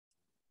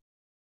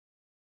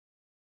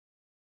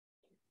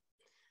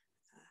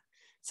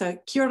So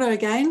kia ora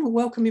again,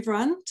 welcome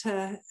everyone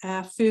to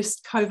our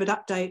first COVID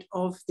update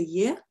of the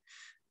year,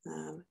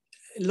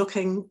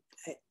 looking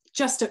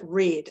just at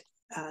red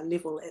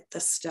level at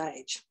this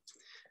stage.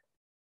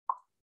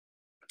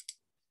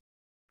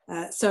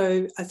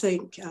 So I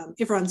think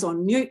everyone's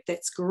on mute,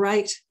 that's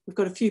great. We've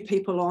got a few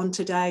people on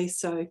today,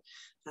 so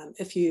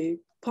if you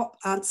pop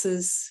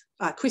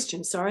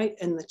questions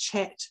in the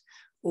chat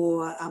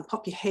or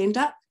pop your hand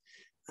up.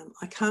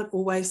 I can't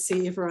always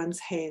see everyone's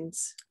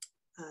hands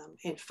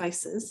and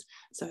faces,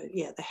 so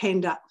yeah, the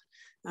hand up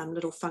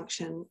little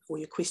function or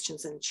your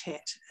questions in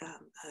chat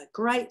are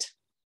great.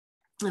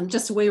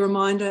 Just a wee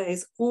reminder,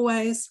 as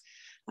always,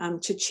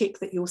 to check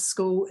that your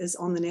school is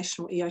on the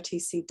National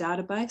EOTC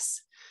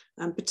database,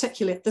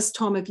 particularly at this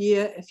time of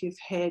year. If you've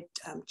had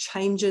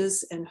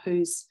changes in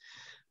who's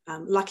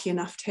lucky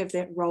enough to have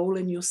that role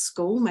in your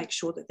school, make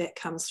sure that that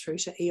comes through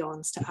to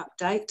EONS to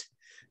update,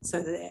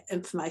 so that, that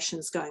information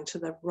is going to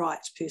the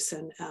right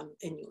person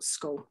in your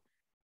school.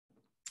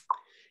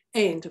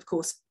 And of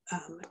course,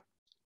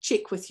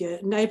 check with your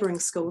neighbouring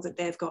school that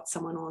they've got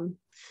someone on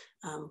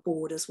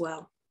board as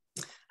well.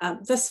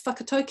 This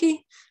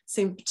whakatauki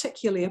seemed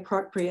particularly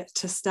appropriate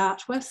to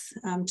start with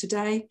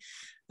today,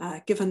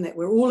 given that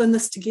we're all in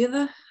this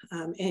together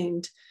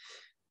and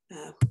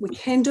we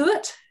can do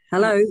it.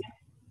 Hello.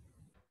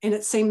 And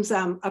it seems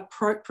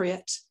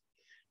appropriate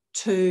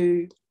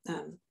to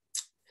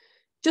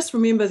just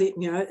remember that,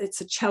 you know,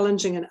 it's a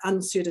challenging and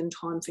uncertain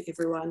time for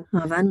everyone.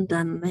 I've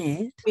undone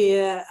that.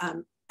 We're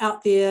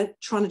out there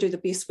trying to do the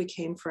best we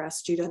can for our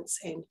students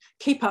and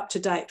keep up to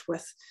date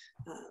with,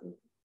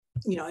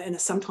 you know, in a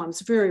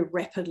sometimes very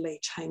rapidly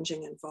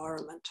changing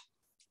environment.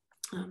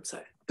 So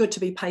good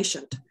to be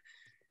patient.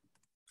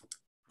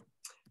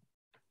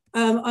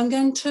 I'm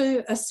going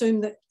to assume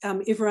that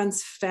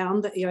everyone's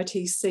found the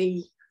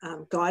EOTC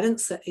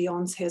guidance that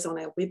EONS has on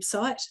our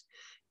website,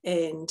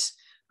 and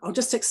I'll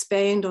just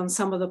expand on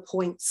some of the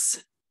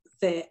points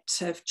that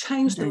have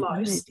changed the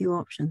most, few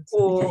options.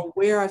 or okay.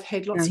 where I've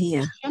had lots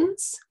of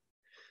questions.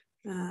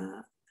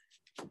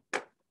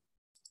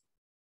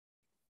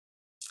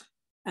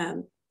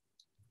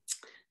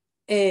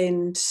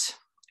 And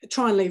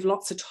try and leave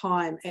lots of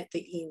time at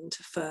the end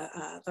for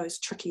those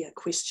trickier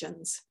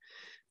questions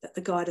that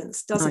the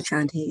guidance doesn't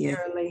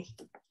necessarily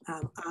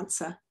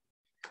answer.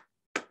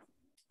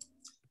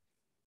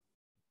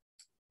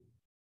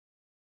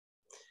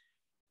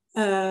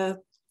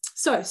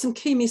 So some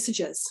key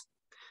messages.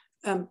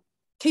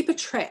 Keep a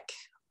track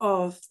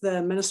of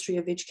the Ministry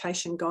of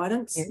Education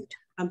guidance,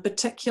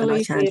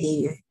 particularly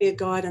their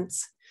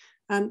guidance.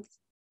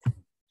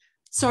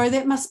 Sorry,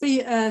 that must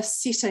be a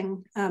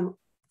setting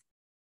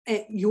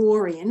at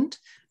your end.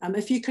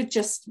 If you could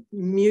just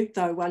mute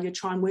though while you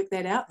try and work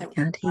that out. That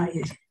can't hear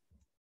you.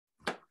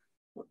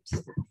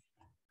 Oops.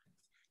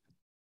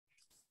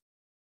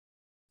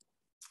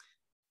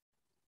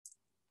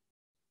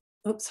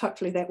 Oops,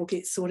 hopefully that will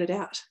get sorted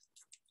out.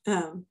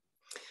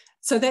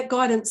 So that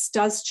guidance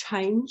does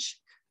change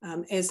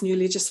as new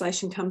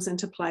legislation comes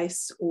into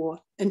place or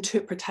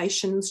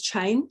interpretations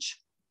change.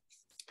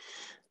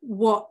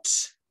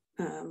 What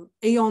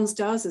EONS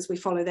does is we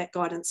follow that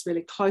guidance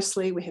really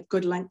closely. We have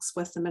good links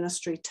with the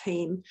ministry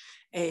team,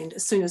 and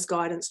as soon as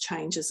guidance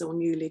changes or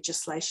new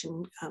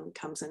legislation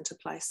comes into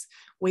place,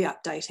 we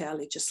update our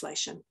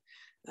legislation.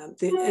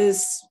 There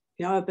is,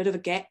 you know, a bit of a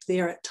gap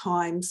there at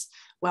times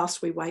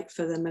whilst we wait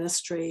for the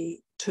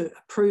ministry to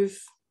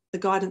approve the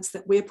guidance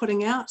that we're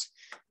putting out,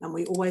 and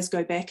we always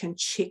go back and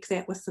check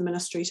that with the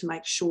ministry to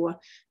make sure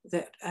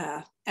that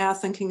our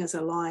thinking is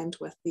aligned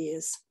with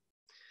theirs.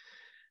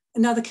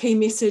 Another key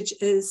message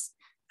is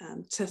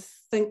to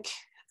think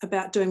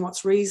about doing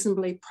what's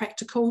reasonably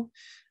practical,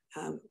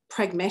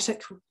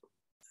 pragmatic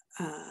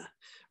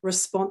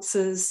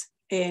responses,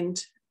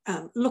 and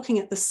looking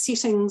at the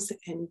settings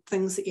and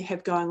things that you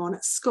have going on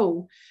at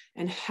school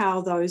and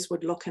how those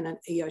would look in an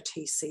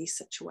EOTC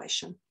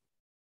situation.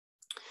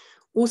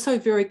 Also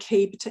very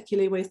key,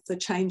 particularly with the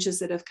changes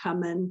that have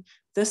come in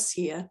this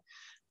year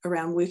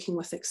around working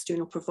with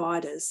external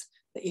providers,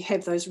 that you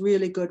have those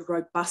really good,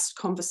 robust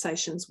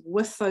conversations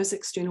with those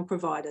external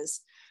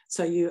providers,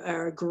 so you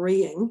are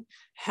agreeing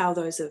how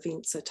those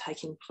events are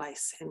taking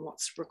place and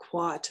what's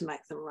required to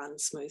make them run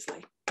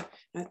smoothly.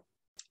 Now,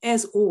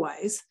 as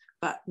always,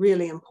 but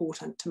really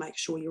important to make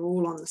sure you're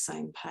all on the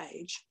same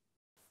page.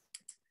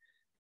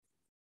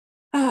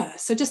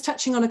 So just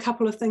touching on a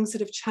couple of things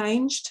that have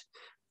changed.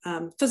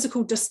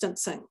 Physical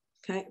distancing,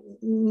 okay,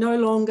 no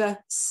longer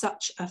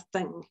such a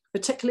thing,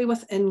 particularly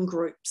within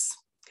groups.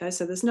 Okay,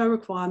 so there's no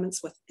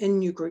requirements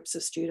within your groups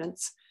of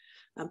students.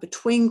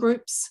 Between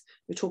groups,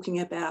 we're talking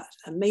about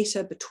a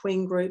metre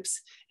between groups,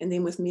 and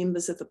then with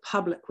members of the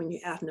public when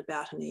you're out and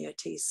about in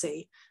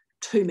EOTC,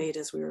 2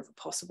 metres wherever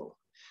possible.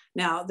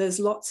 Now, there's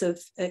lots of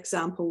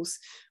examples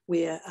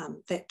where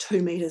that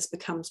 2 metres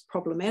becomes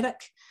problematic.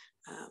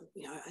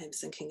 You know, I'm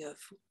thinking of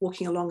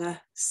walking along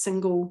a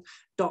single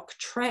dock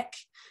track.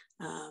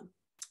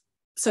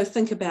 So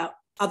think about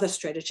other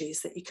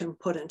strategies that you can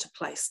put into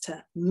place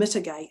to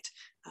mitigate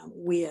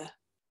where,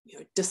 you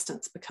know,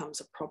 distance becomes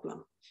a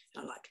problem,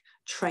 you know, like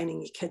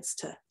training your kids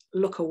to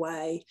look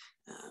away,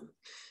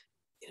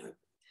 you know,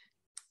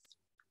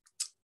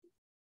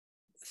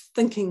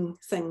 thinking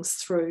things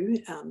through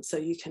so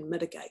you can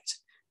mitigate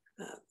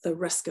the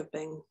risk of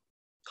being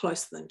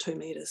closer than 2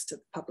 metres to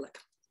the public.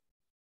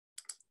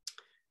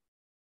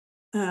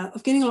 I'm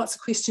getting lots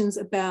of questions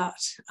about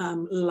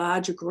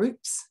larger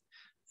groups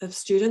of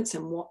students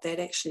and what that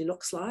actually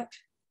looks like.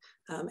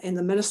 And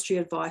the ministry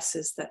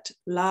advises that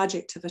large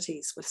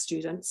activities with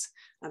students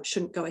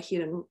shouldn't go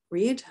ahead in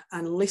red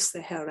unless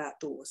they're held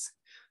outdoors.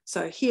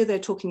 So here they're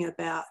talking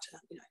about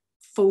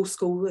full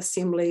school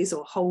assemblies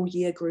or whole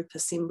year group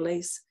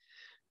assemblies.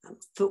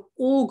 For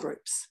all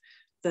groups,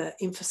 the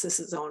emphasis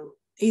is on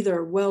either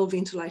a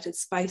well-ventilated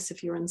space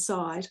if you're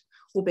inside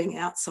or being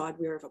outside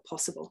wherever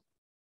possible.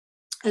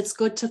 It's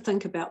good to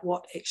think about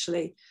what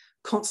actually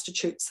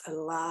constitutes a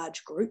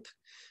large group,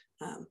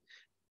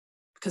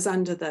 because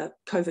under the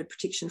COVID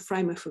protection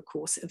framework, of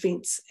course,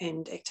 events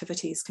and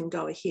activities can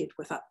go ahead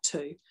with up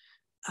to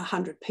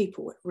 100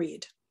 people at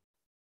red.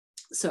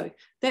 So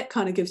that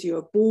kind of gives you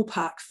a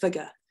ballpark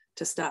figure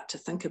to start to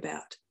think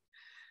about.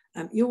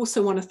 You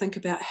also want to think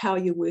about how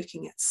you're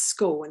working at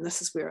school, and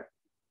this is where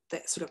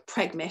that sort of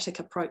pragmatic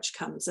approach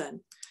comes in.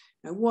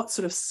 What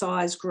sort of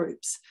size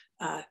groups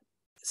are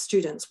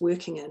students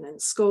working in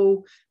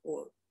school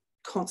or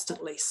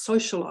constantly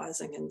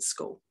socialising in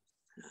school?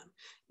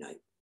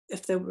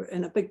 If they were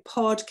in a big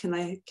pod, can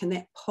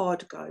that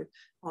pod go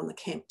on the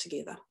camp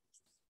together?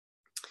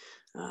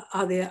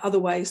 Are there other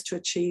ways to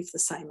achieve the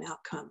same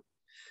outcome?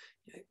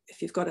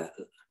 If you've got a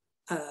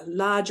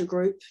larger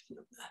group,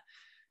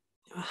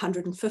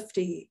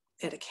 150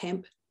 at a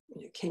camp,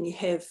 can you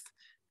have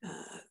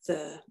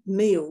the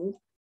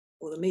meal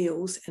or the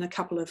meals in a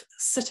couple of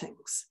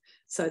sittings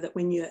so that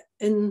when you're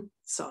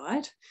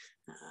inside,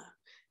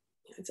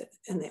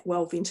 in that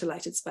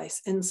well-ventilated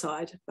space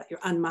inside, but you're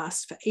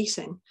unmasked for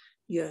eating,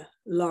 you're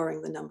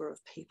lowering the number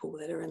of people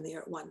that are in there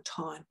at one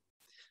time.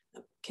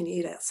 Can you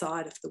eat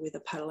outside if the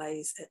weather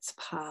plays its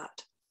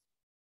part?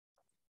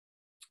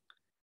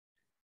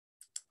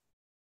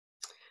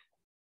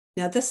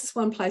 Now, this is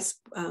one place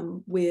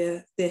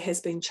where there has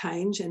been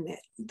change, and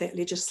that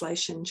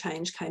legislation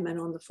change came in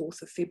on the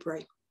 4th of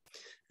February.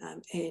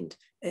 And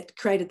it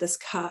created this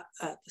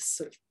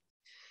sort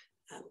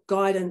of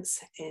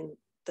guidance and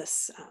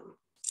this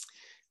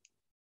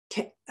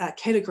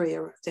category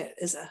that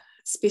is a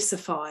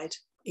specified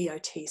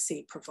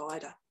EOTC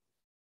provider.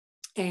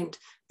 And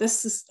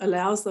this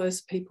allows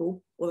those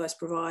people or those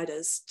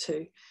providers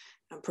to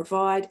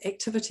provide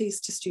activities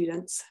to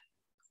students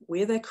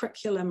where they're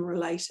curriculum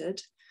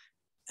related,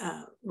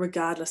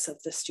 regardless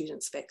of the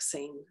student's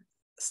vaccine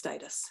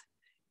status.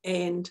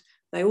 And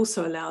they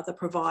also allow the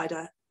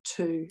provider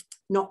to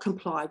not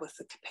comply with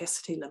the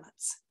capacity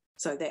limits,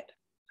 so that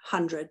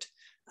 100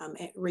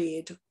 at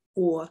red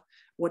or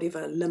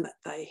whatever limit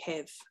they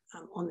have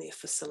on their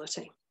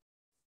facility.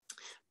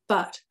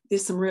 But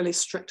there's some really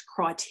strict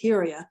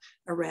criteria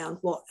around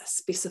what a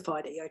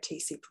specified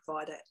EOTC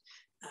provider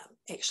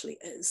actually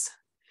is.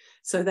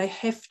 So they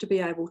have to be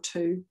able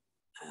to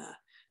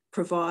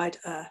provide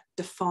a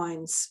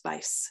defined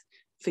space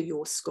for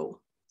your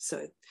school.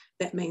 So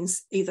that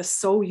means either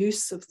sole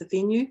use of the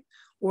venue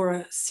or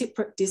a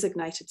separate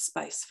designated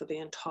space for the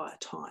entire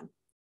time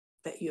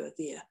that you're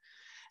there.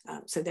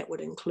 So that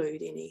would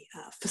include any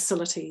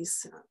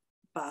facilities,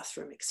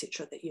 bathroom,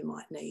 etc. that you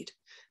might need.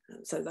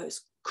 So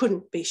those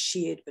couldn't be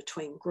shared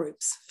between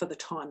groups for the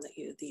time that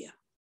you're there.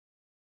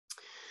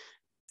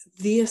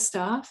 Their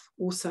staff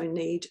also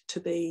need to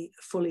be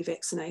fully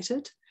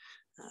vaccinated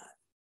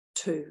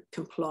to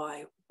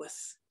comply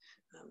with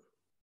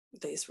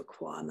these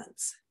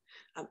requirements.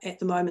 At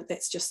the moment,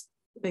 that's just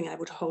being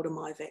able to hold a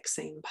My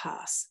Vaccine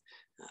pass.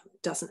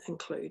 Doesn't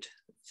include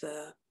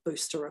the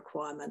booster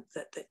requirement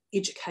that the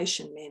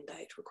education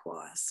mandate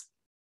requires.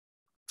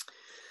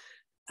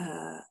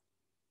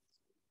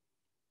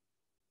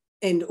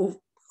 And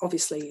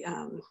obviously,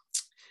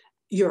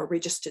 you're a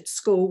registered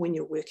school when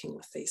you're working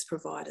with these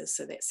providers,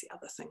 so that's the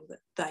other thing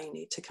that they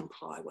need to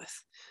comply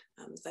with.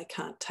 They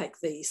can't take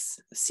these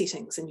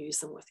settings and use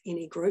them with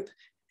any group.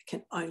 It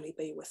can only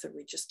be with a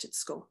registered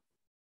school.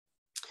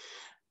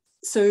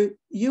 So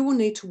you will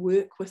need to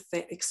work with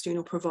that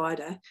external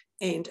provider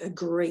and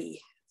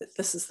agree that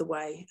this is the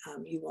way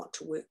you want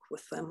to work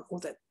with them,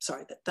 or that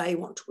they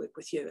want to work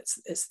with you.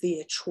 It's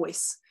their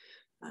choice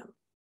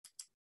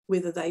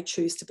whether they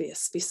choose to be a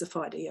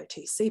specified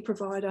EOTC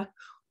provider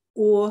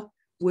or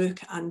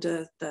work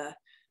under the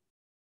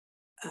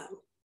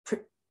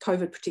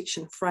COVID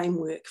protection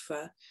framework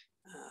for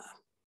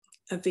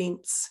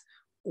events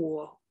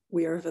or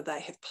wherever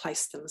they have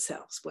placed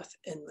themselves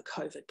within the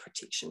COVID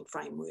protection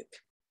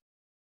framework.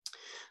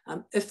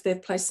 If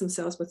they've placed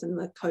themselves within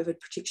the COVID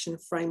protection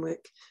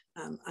framework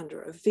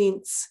under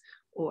events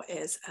or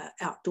as an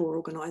outdoor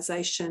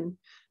organisation,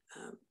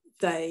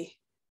 they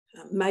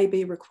may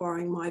be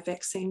requiring My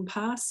Vaccine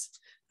pass.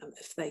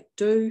 If they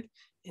do,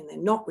 and they're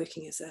not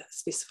working as a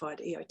specified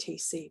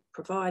EOTC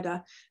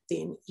provider,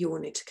 then you will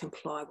need to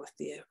comply with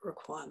their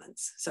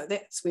requirements. So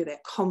that's where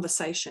that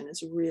conversation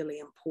is really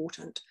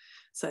important,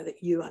 so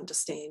that you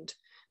understand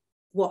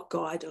what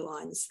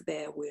guidelines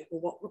they're working, or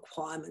what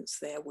requirements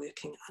they're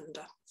working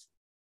under.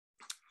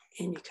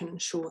 And you can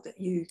ensure that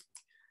you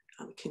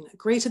can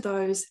agree to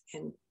those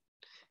and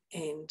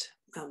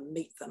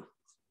meet them.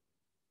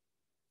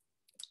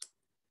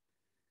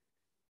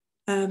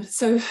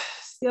 So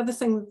the other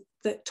thing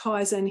that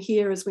ties in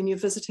here is when you're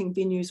visiting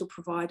venues or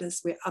providers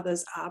where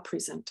others are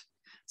present.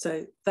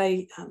 So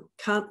they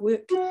can't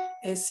work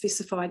as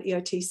specified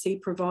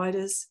EOTC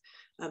providers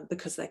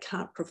because they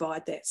can't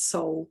provide that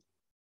sole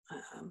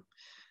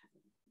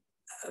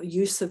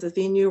use of the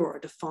venue or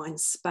a defined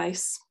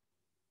space,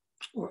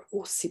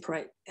 or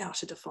separate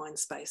out a defined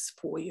space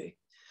for you.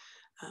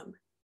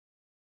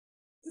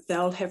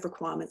 They'll have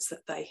requirements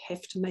that they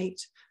have to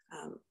meet.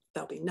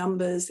 There'll be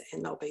numbers,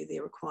 and there'll be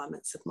their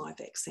requirements of My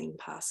Vaccine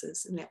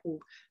passes, and that will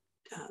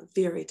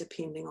vary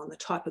depending on the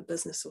type of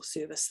business or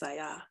service they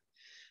are.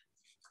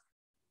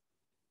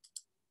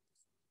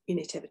 You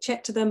need to have a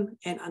chat to them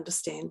and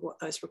understand what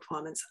those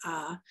requirements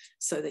are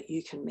so that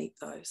you can meet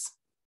those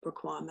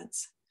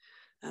requirements.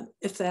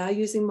 If they are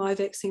using My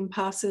Vaccine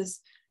passes,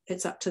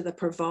 it's up to the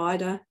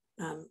provider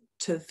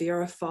to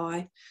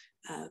verify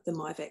the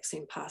My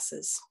Vaccine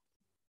passes,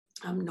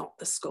 not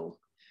the school.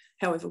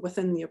 However,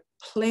 within your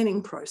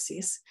planning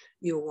process,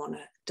 you'll want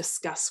to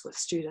discuss with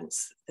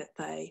students that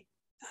they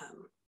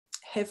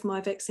have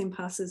My Vaccine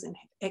passes and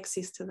have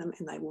access to them,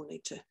 and they will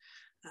need to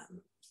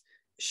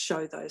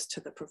show those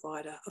to the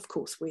provider, of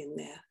course, when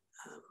they're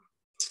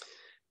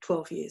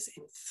 12 years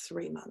and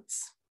 3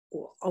 months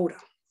or older.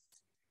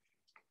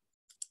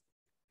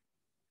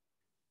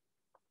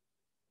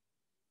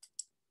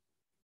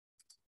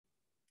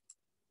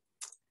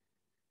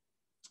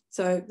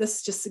 So this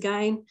is just,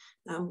 again,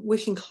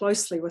 working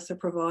closely with the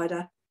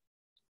provider,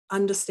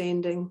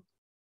 understanding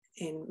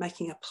and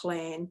making a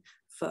plan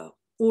for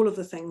all of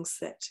the things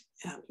that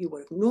you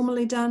would have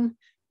normally done,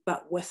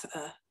 but with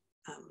a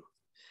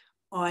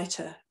eye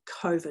to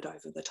COVID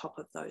over the top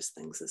of those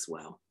things as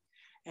well,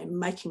 and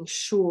making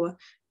sure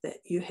that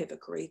you have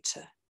agreed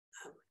to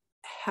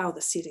how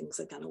the settings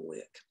are going to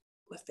work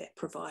with that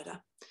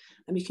provider.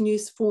 And you can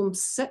use Form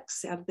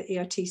 6 out of the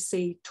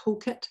EOTC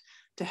toolkit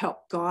to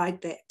help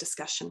guide that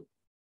discussion.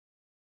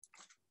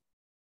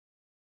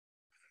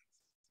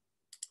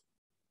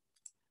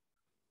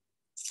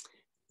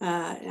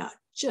 Now,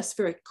 just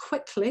very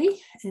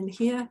quickly in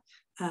here,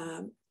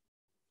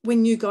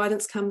 when new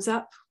guidance comes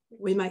up,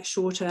 we make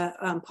sure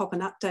to pop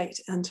an update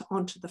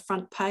onto the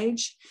front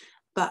page,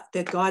 but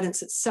the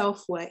guidance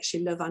itself will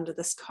actually live under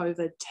this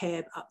COVID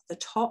tab up the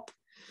top.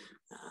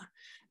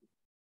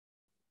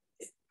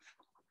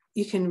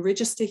 You can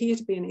register here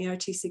to be an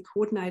EOTC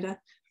coordinator,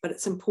 but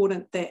it's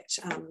important that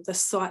the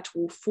site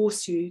will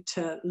force you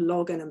to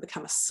log in and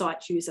become a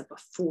site user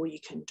before you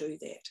can do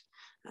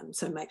that.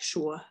 So make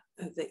sure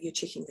that you're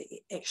checking that you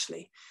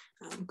actually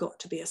got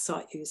to be a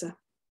site user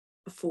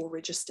before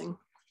registering.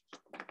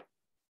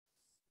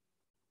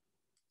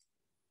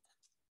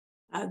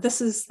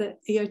 This is the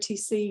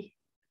EOTC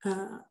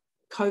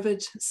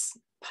COVID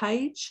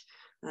page.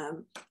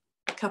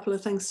 A couple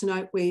of things to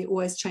note: we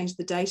always change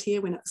the date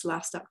here when it was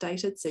last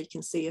updated, so you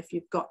can see if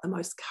you've got the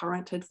most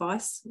current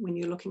advice when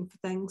you're looking for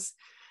things.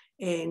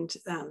 And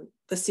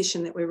the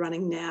session that we're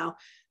running now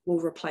will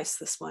replace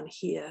this one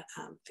here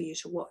for you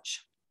to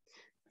watch,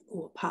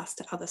 or pass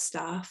to other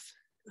staff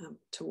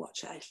to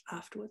watch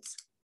afterwards.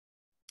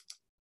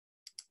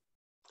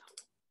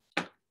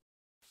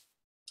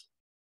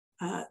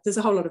 There's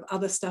a whole lot of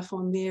other stuff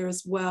on there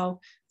as well.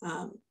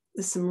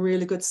 There's some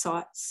really good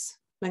sites,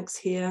 links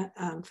here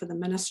for the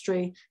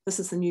ministry. This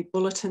is the new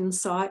bulletin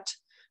site,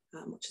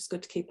 which is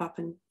good to keep up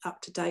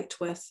to date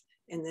with.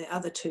 And the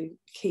other two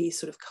key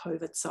sort of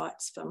COVID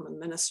sites from the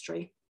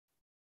ministry.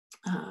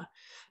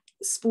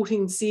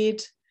 Sporting Z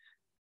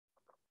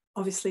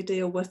obviously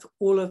deal with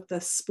all of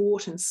the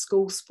sport and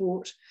school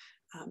sport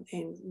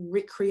and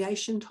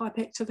recreation type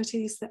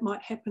activities that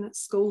might happen at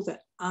school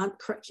that aren't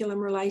curriculum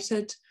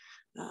related.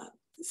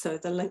 So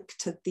the link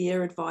to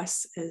their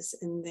advice is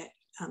in that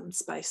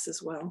space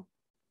as well.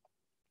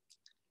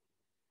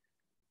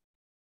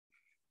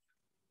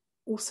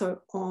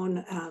 Also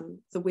on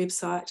the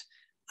website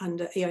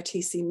under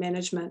EOTC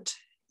management,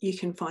 you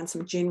can find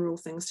some general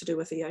things to do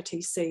with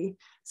EOTC.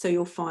 So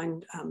you'll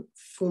find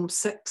Form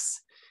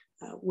 6,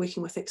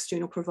 working with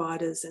external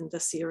providers in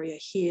this area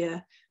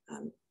here,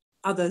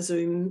 other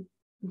Zooms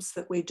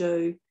that we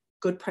do,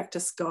 good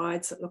practice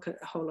guides that look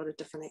at a whole lot of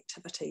different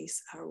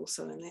activities are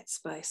also in that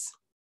space.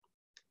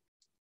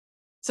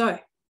 So,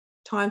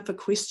 time for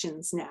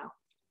questions now.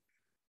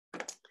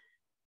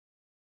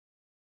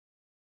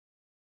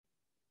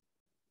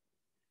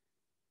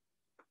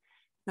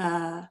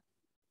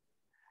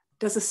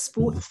 Does a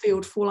sports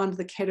field fall under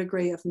the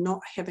category of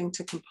not having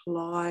to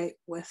comply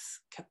with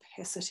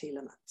capacity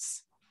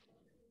limits?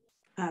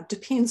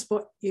 Depends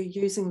what you're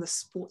using the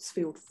sports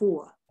field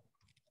for,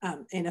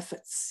 and if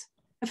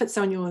it's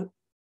on your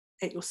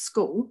at your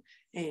school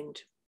and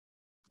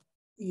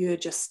you're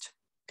just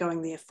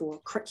going there for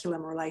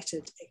curriculum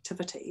related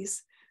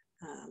activities,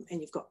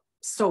 and you've got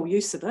sole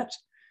use of it,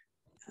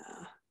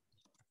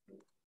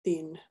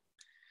 then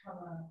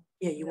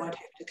yeah, you won't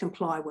have to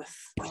comply with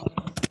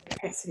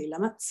capacity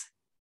limits.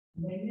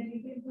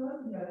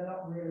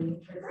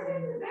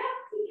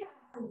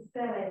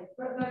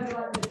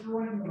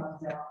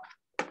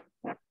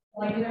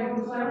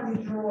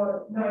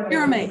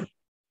 Jeremy.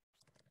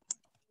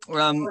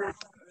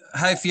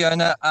 Hey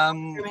Fiona,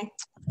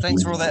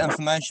 thanks for all that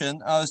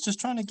information. I was just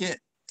trying to get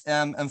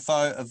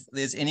info if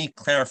there's any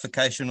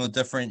clarification or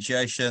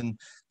differentiation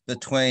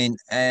between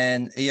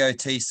an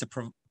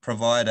EOTC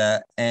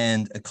provider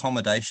and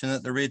accommodation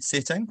at the red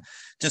setting,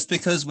 just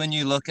because when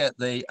you look at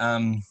the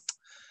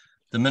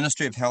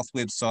Ministry of Health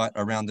website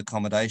around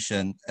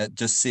accommodation, it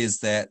just says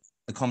that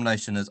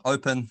accommodation is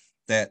open,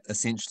 that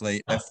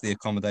essentially if the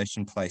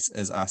accommodation place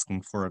is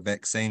asking for a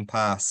vaccine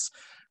pass,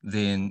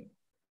 then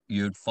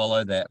you'd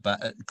follow that.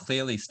 But it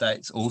clearly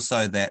states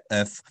also that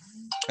if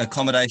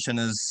accommodation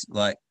is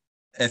like,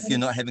 if you're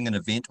not having an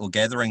event or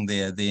gathering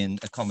there, then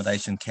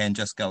accommodation can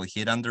just go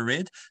ahead under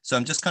red. So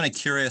I'm just kind of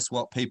curious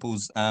what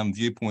people's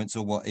viewpoints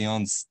or what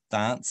Eon's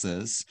stance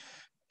is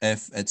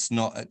if it's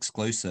not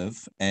exclusive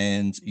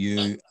and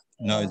you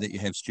know that you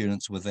have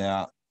students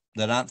that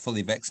aren't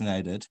fully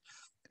vaccinated,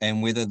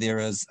 and whether there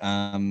is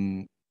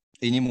any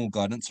more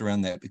guidance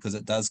around that, because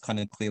it does kind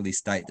of clearly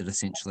state that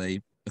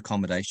essentially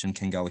accommodation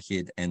can go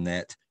ahead and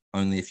that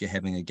only if you're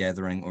having a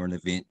gathering or an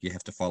event, you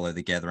have to follow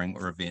the gathering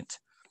or event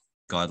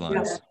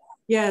guidelines.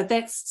 Yeah,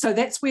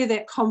 that's where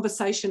that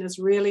conversation is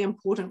really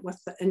important with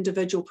the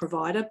individual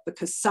provider,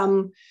 because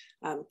some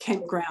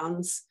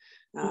campgrounds,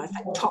 I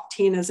think Top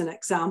 10 is an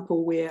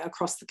example where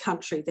across the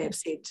country they've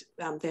said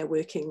they're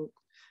working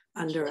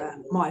under a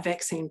My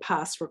Vaccine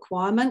Pass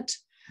requirement.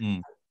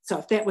 So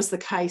if that was the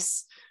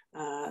case,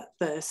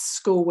 the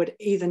school would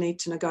either need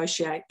to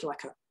negotiate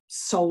like a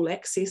sole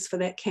access for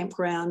that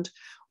campground,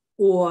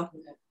 or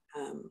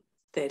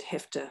they'd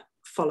have to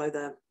follow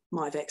the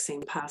My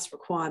Vaccine Pass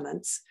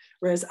requirements,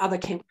 whereas other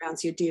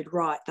campgrounds, you're dead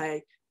right,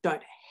 they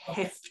don't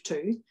have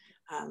to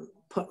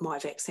put My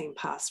Vaccine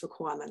Pass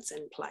requirements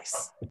in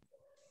place.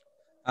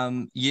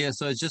 Yeah,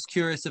 so I was just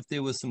curious if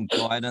there was some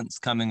guidance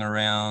coming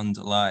around,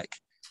 like,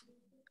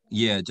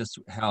 yeah, just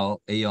how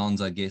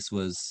Eon's, I guess,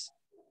 was,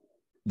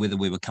 whether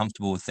we were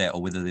comfortable with that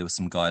or whether there was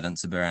some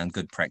guidance around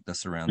good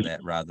practice around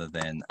that rather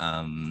than,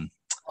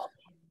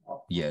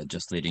 yeah,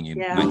 just letting you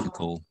make a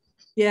call.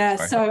 Yeah,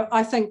 sorry. So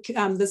I think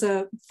there's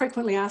a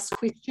frequently asked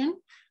question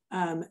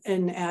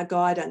in our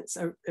guidance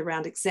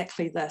around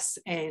exactly this,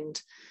 and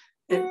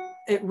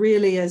it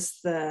really is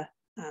the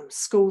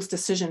school's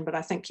decision, but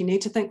I think you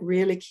need to think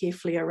really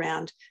carefully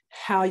around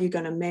how you're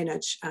going to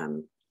manage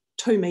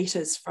 2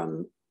 meters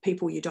from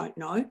people you don't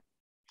know.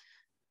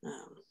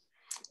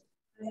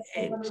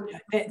 And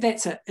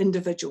that's an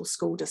individual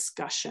school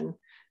discussion,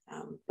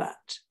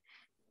 but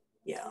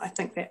yeah, I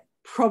think that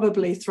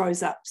probably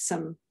throws up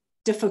some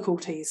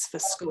difficulties for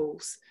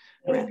schools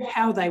around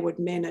how they would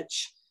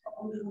manage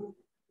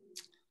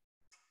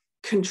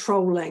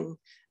controlling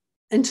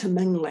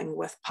intermingling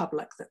with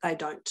public that they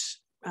don't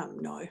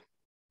know,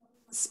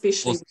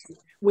 especially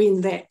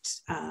when that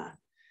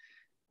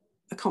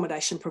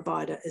accommodation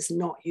provider is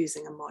not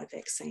using a My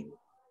Vaccine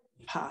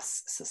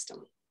Pass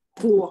system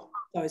for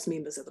those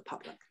members of the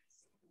public.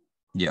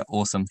 Yeah,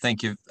 awesome.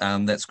 Thank you.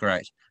 That's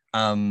great.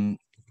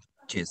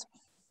 Cheers.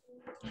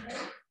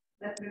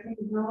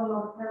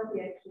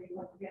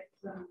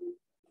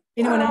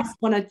 Anyone else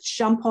want to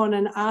jump on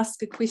and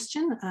ask a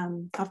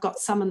question? I've got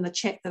some in the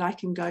chat that I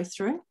can go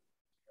through.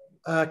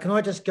 Can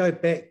I just go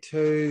back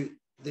to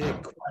the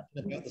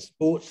question about the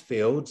sports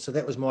field? So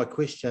that was my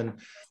question.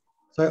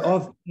 So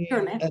I've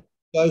been in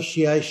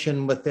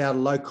negotiation with our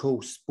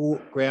local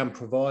sport ground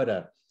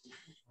provider,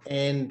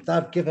 and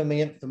they've given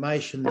me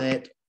information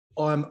that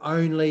I'm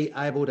only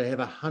able to have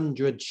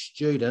 100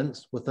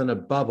 students within a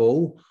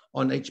bubble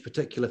on each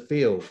particular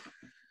field.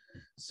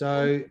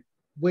 So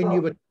when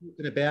you were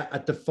talking about a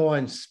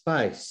defined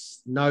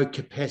space, no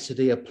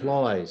capacity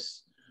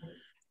applies.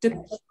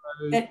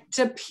 It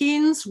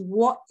depends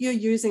what you're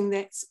using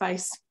that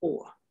space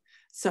for.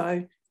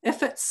 So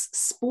if it's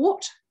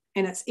sport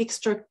and it's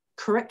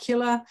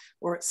extracurricular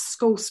or it's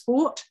school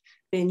sport,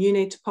 then you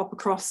need to pop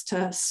across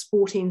to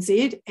Sport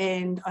NZ,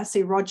 and I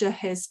see Roger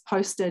has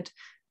posted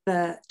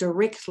the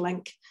direct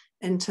link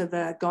into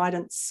the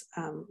guidance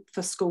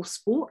for school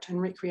sport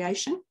and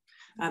recreation.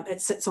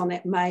 It sits on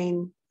that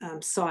main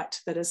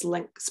site that is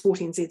linked, Sport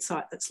NZ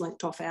site that's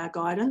linked off our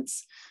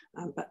guidance,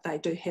 but they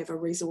do have a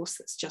resource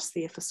that's just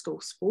there for school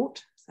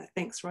sport. So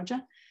thanks, Roger.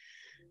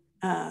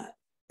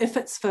 If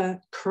it's for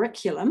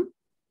curriculum,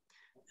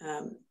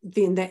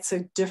 then that's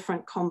a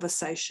different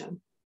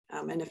conversation.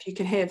 And if you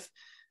can have,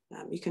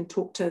 you can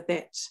talk to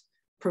that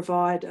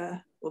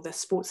provider or the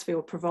sports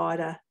field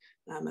provider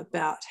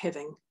about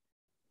having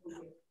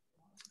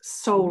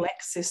sole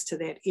access to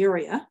that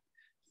area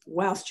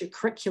whilst your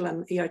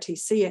curriculum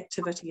EOTC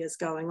activity is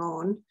going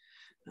on,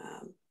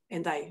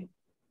 and they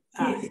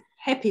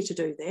happy to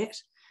do that,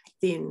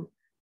 then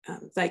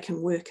they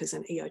can work as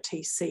an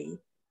EOTC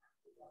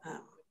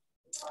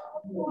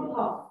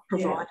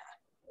provider.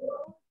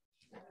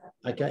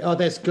 Okay, oh,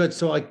 that's good.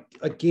 So I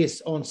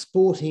guess on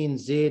Sport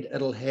NZ,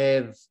 it'll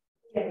have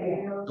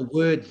the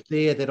words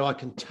there that I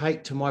can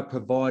take to my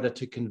provider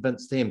to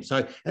convince them.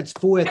 So it's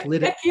for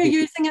athletics. If you're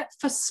using it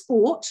for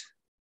sport,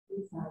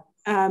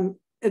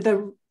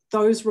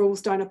 those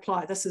rules don't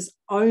apply. This is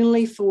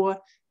only for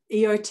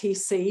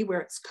EOTC where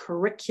it's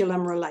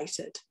curriculum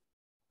related.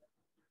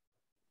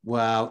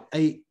 Wow.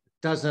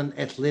 Doesn't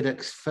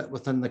athletics fit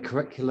within the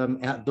curriculum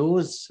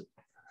outdoors?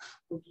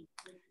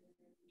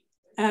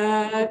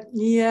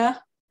 Yeah,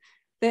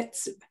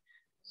 that's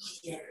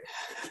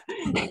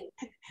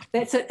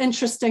an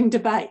interesting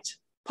debate.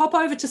 Pop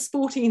over to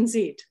Sport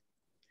NZ.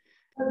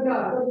 For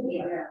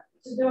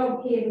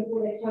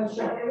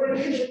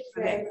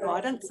that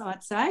guidance,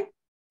 I'd say.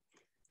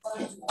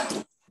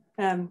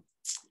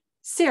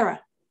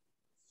 Sarah.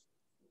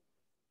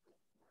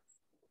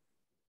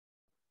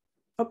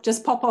 Oh,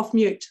 just pop off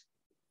mute.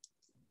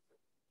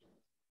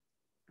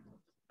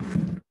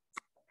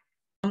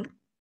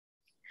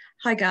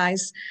 Hi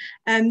guys,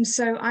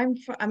 so I'm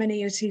an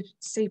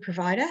EOTC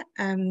provider,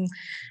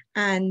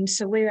 and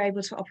so we're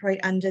able to operate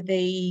under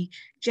the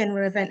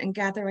general event and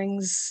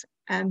gatherings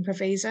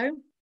proviso,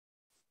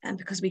 and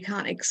because we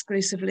can't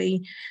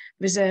exclusively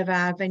reserve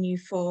our venue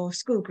for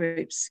school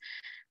groups.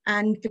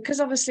 And because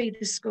obviously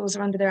the schools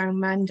are under their own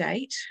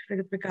mandate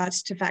with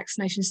regards to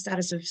vaccination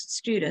status of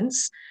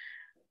students,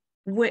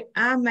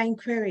 our main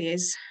query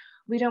is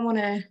we don't want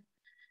to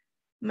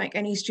make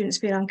any students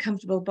feel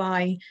uncomfortable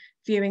by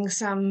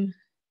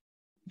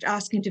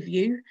asking to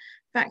view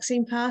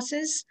vaccine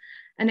passes.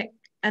 And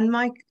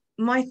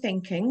my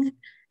thinking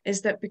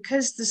is that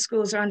because the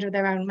schools are under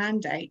their own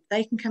mandate,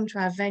 they can come to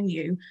our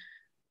venue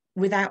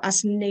without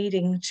us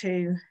needing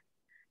to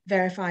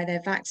verify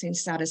their vaccine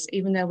status,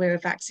 even though we're a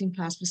vaccine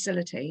pass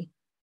facility.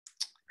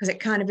 Because it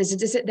kind of is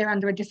it they're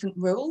under a different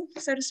rule,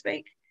 so to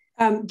speak?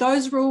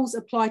 Those rules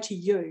apply to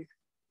you.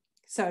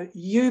 So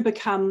you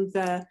become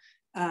the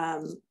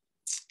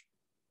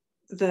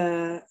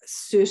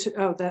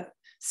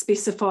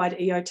specified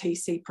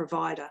EOTC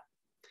provider.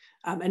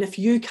 And if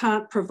you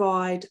can't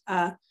provide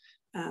a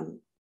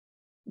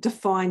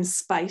defined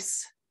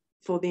space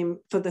for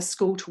the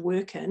school to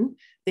work in,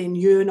 then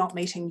you're not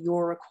meeting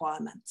your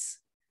requirements.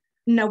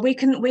 No, we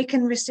can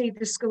receive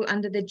the school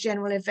under the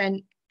general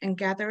event and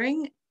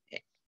gathering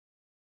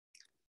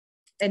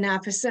in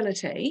our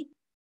facility.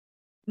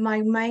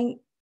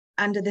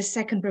 Under the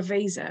second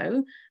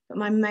proviso, but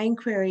my main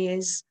query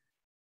is,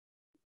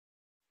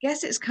 I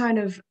guess it's kind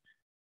of,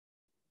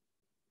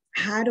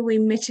 how do we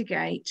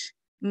mitigate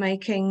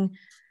making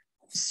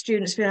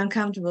students feel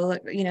uncomfortable,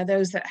 you know,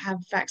 those that have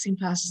vaccine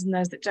passes and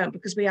those that don't,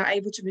 because we are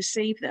able to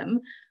receive them.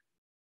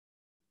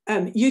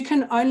 You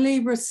can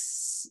only,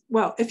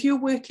 if you're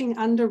working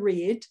under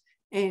RED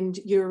and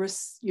you're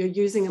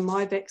using a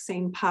My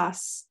Vaccine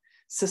Pass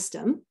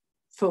system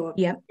for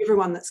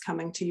everyone that's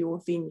coming to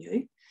your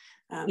venue,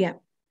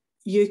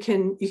 you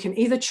can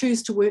either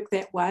choose to work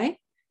that way,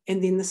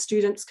 and then the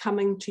students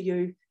coming to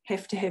you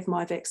have to have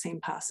My Vaccine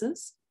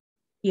Passes.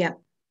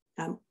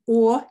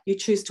 Or you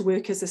choose to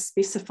work as a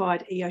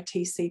specified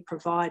EOTC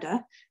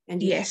provider,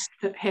 and you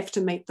have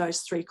to meet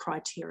those 3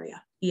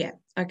 criteria.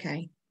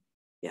 Okay.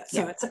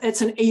 So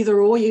it's an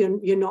either or.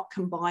 You're not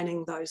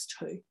combining those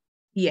 2.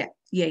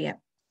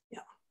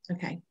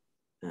 Okay.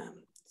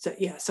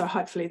 So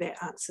hopefully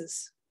that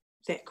answers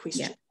that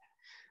question.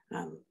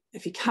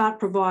 If you can't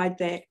provide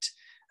that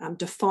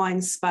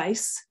defined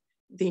space,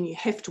 then you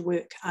have to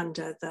work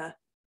under the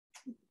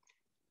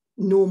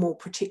normal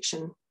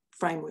protection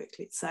framework,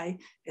 let's say,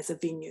 as a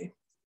venue.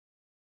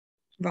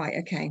 Right,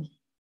 okay.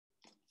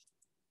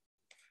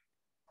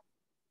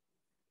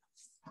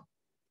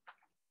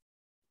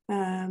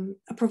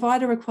 A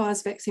provider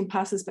requires vaccine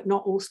passes, but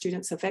not all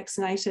students are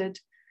vaccinated.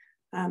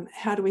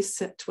 How do we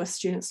sit with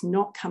students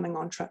not coming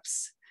on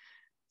trips?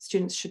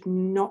 Students should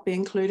not be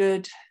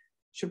included.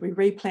 Should we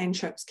replan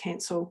trips,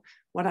 cancel?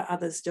 What are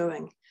others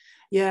doing?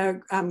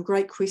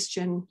 Great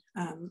question,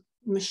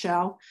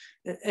 Michelle.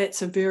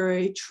 It's a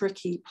very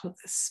tricky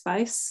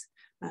space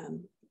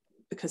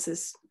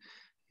because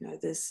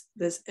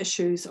there's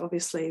issues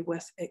obviously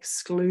with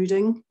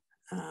excluding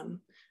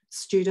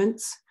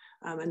students,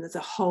 and there's a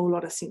whole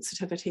lot of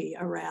sensitivity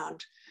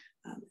around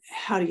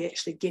how do you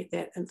actually get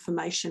that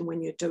information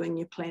when you're doing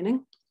your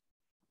planning.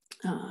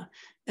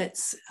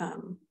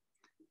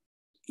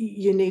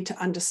 You need to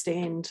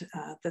understand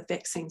the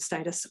vaccine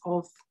status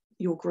of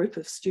your group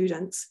of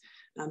students,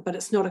 but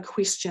it's not a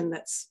question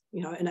that's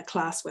in a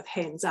class with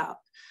hands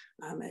up.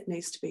 It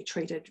needs to be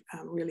treated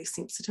really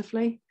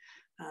sensitively,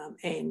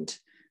 and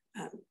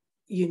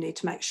you need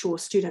to make sure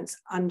students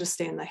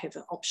understand they have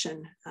the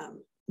option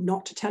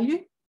not to tell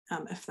you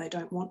if they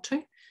don't want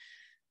to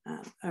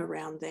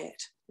around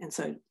that. And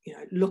so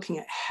looking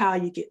at how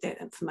you get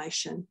that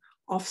information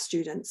off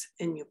students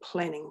in your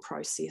planning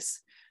process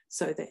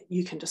so that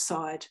you can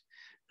decide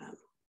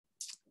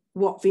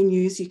what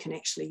venues you can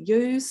actually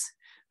use,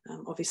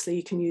 Obviously,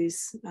 you can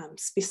use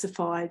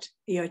specified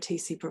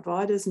EOTC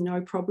providers,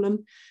 no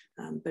problem.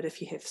 But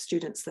if you have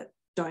students that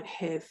don't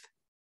have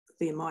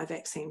their My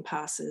Vaccine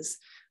passes,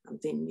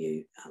 then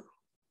you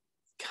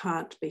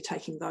can't be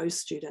taking those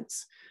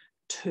students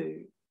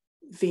to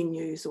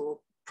venues or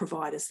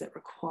providers that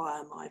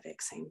require My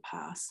Vaccine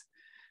pass.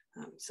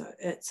 So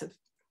it's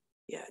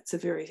a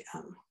very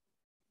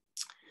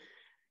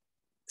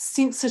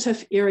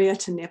sensitive area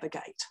to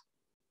navigate.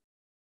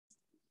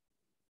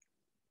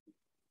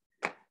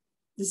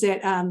 Does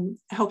that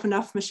help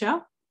enough,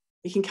 Michelle?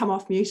 You can come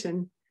off mute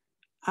and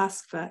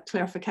ask for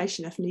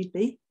clarification if need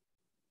be.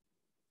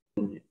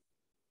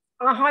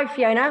 Hi,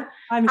 Fiona.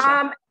 Hi,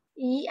 Michelle.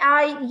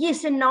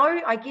 Yes and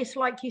no. I guess,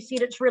 like you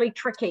said, it's really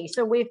tricky.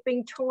 So we've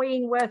been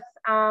toying with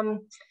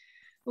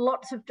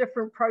lots of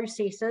different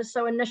processes.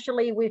 So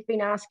initially we've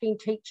been asking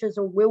teachers,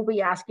 or will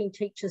be asking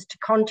teachers, to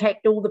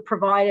contact all the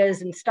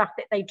providers and stuff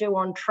that they do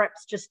on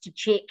trips just to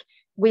check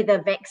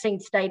whether vaccine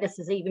status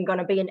is even going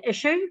to be an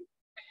issue.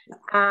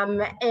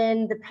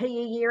 In the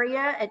PE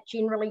area, it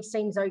generally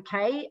seems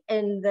okay.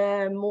 In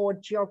the more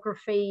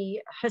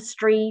geography,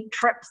 history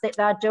trips that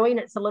they're doing,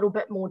 it's a little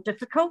bit more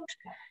difficult.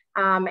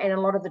 And a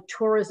lot of the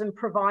tourism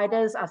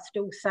providers are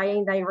still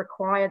saying they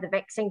require the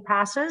vaccine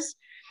passes.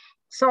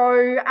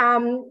 So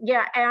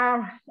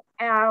yeah,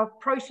 our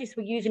process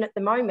we're using at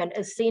the moment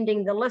is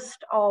sending the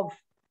list of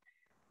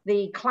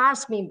the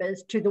class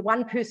members to the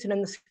one person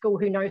in the school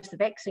who knows the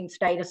vaccine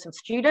status of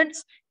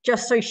students,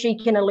 just so she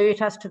can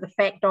alert us to the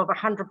fact of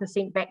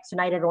 100%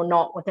 vaccinated or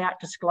not without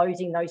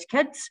disclosing those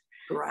kids.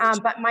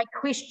 But my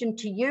question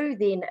to you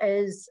then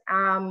is,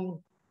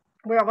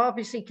 we've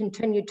obviously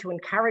continued to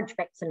encourage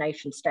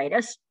vaccination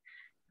status,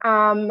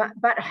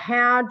 but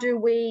how do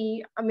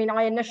we, I mean,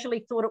 I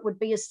initially thought it would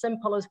be as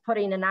simple as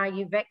putting an "Are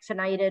you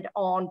vaccinated?"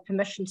 on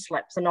permission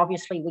slips, and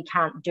obviously we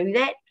can't do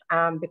that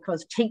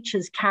because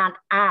teachers can't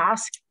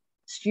ask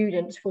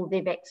students for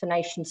their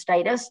vaccination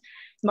status.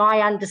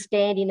 My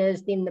understanding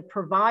is then the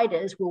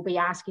providers will be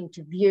asking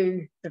to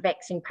view the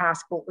vaccine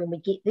passport when we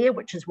get there,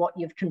 which is what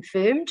you've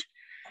confirmed.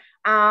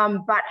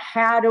 But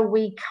how do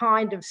we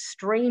kind of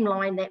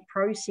streamline that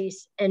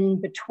process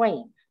in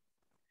between?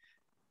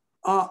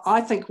 I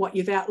think what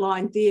you've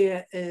outlined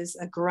there is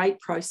a great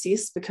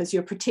process, because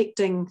you're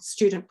protecting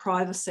student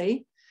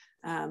privacy.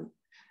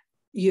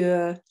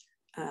 You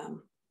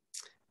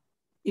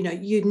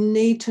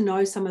need to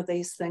know some of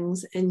these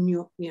things in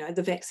your,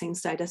 the vaccine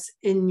status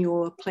in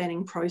your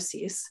planning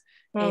process.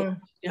 And,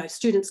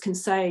 students can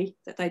say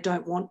that they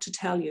don't want to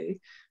tell you,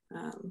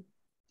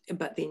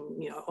 but then,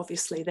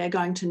 obviously they're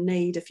going to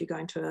need, if you're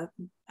going to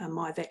a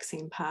My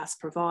Vaccine Pass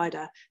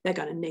provider, they're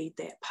going to need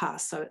that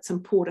pass. So it's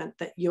important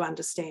that you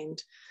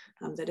understand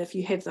that if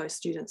you have those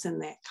students in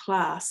that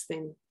class,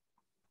 then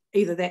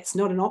either that's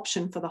not an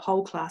option for the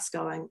whole class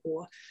going,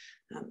 or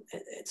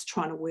it's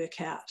trying to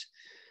work out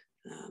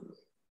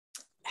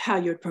how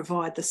you'd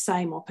provide the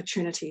same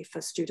opportunity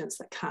for students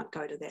that can't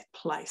go to that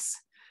place.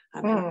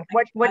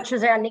 Which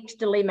is our next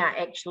dilemma,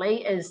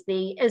 actually, is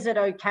it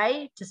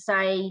okay to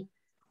say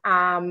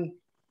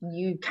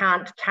you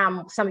can't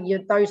come,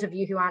 those of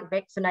you who aren't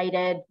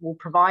vaccinated will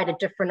provide a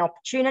different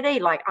opportunity?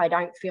 Like, I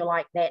don't feel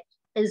like that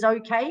is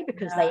okay,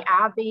 because they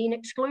are being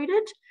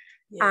excluded.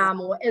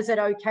 Or is it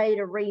okay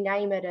to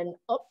rename it an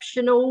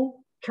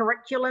optional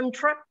curriculum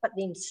trip, but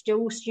then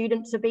still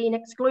students are being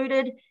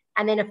excluded?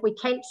 And then if we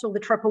cancel the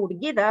trip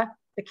altogether,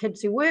 the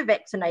kids who were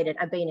vaccinated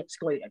are being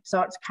excluded.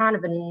 So it's kind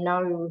of a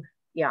no,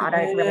 I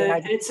don't really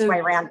know the best way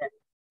around it.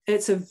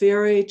 It's a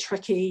very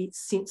tricky,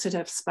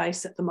 sensitive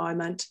space at the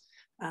moment.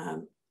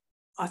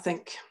 I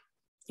think,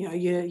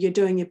 you're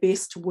doing your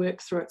best to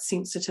work through it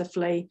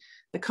sensitively.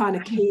 The kind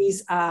of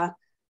keys are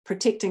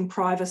protecting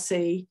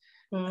privacy,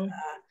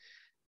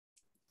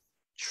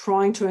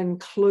 trying to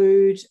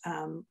include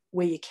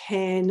where you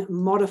can,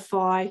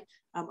 modify.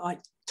 I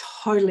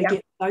totally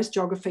get those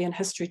geography and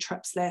history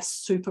trips. They're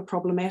super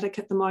problematic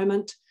at the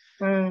moment.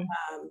 And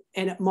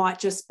it might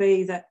just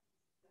be that,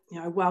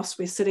 whilst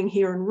we're sitting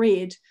here in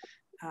red,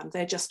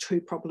 they're just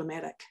too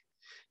problematic.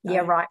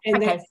 Right.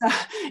 And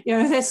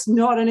that's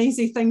not an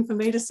easy thing for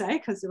me to say,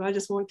 because I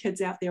just want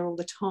kids out there all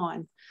the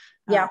time.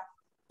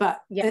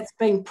 But it's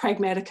being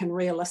pragmatic and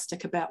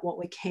realistic about what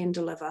we can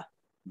deliver.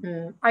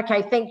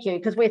 Okay, thank you,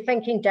 because we're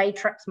thinking day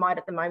trips might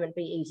at the moment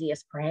be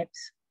easiest,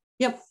 perhaps.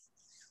 Yep.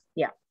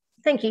 Yeah,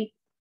 thank you.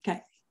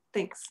 Okay,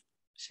 thanks,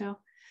 Michelle.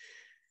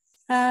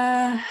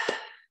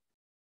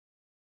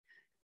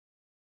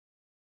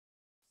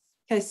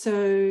 Okay,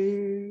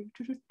 so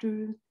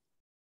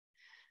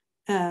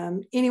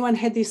anyone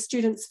had their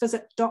students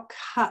visit doc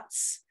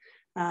huts?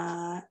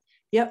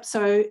 Yep,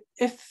 so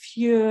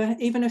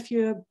even if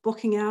you're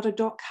booking out a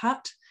doc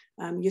hut,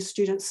 your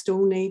students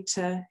still need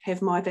to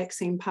have My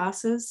Vaccine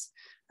passes.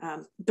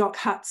 Doc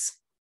huts,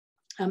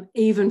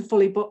 even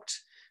fully booked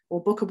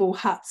or bookable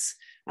huts,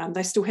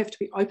 they still have to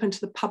be open to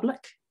the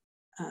public.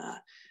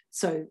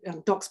 So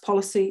DOC's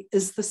policy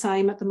is the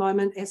same at the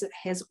moment as it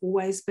has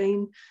always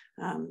been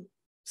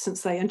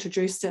since they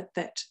introduced it,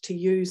 that to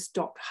use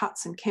doc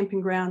huts and camping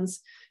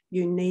grounds,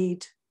 you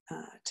need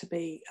to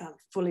be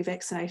fully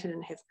vaccinated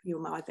and have your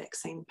My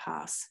Vaccine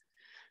Pass.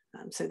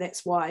 So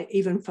that's why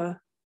even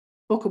for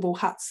bookable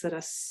huts that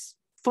are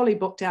fully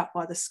booked out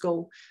by the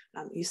school,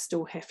 you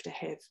still have to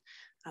have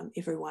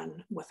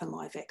everyone with a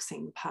My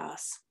Vaccine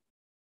Pass.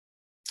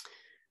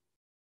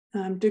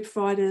 Do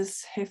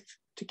providers have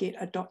to get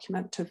a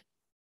document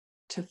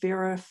to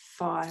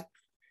verify?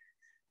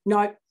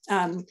 No.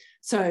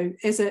 So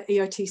as an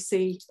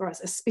EOTC or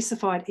as a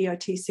specified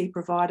EOTC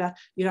provider,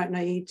 you don't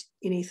need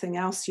anything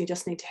else. You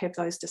just need to have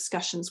those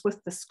discussions with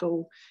the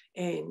school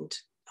and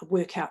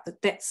work out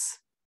that that's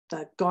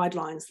the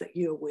guidelines that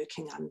you're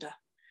working under.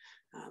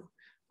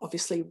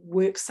 Obviously,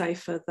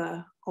 WorkSafe are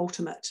the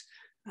ultimate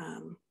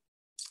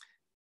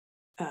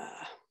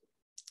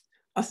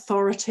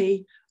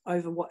authority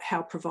over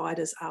how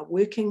providers are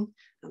working,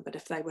 but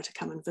if they were to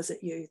come and visit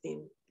you,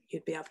 then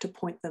you'd be able to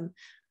point them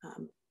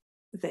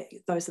that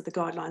those are the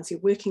guidelines you're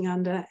working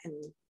under,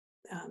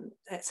 and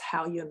that's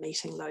how you're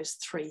meeting those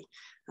three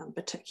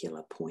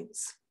particular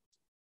points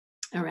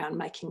around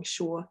making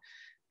sure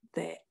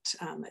that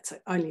it's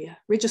only a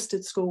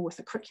registered school with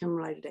a curriculum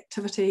related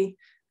activity,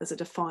 there's a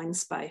defined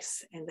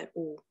space, and that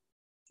all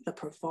the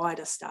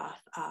provider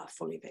staff are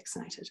fully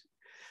vaccinated.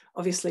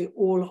 Obviously,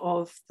 all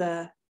of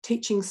the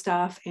teaching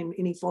staff and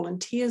any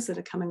volunteers that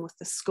are coming with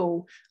the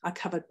school are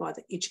covered by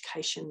the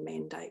education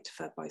mandate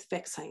for both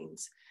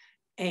vaccines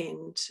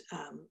and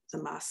the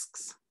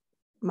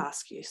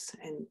mask use,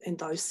 and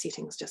those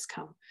settings just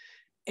come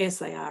as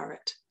they are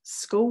at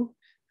school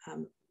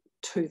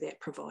to that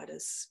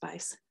provider's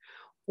space.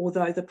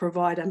 Although the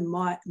provider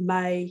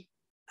may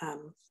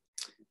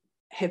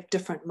have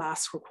different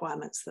mask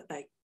requirements that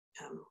they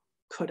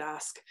could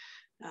ask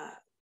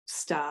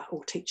staff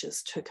or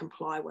teachers to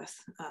comply with.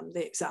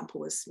 The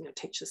example is,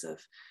 teachers of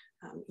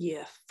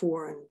year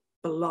 4 and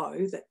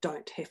below that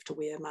don't have to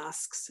wear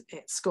masks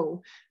at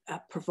school,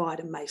 a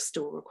provider may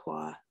still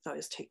require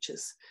those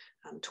teachers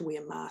to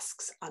wear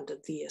masks under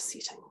their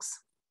settings.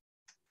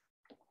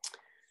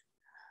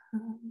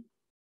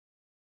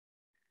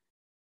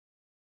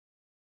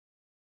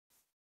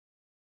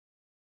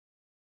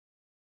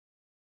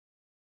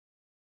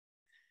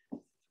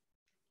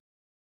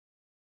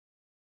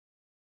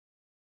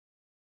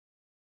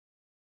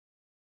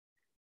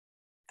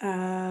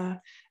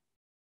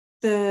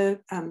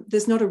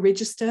 There's not a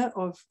register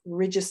of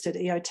registered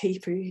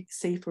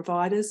EOTC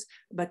providers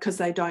because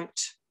they don't,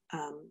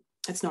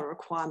 it's not a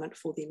requirement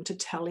for them to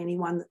tell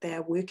anyone that they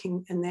are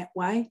working in that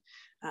way.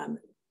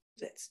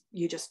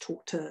 You just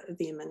talk to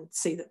them and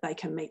see that they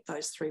can meet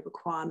those 3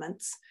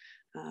 requirements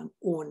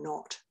or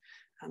not.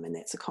 And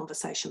that's a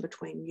conversation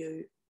between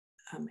you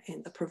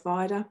and the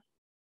provider.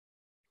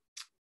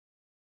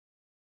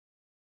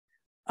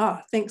 Oh,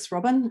 thanks,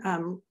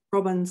 Robin.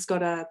 Robin's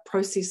got a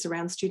process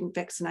around student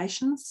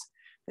vaccinations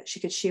that she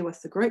could share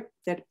with the group.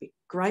 That'd be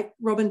great.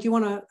 Robin, do you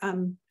want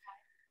to?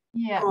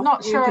 Yeah,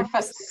 not sure if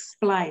it's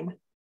explain.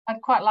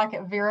 I'd quite like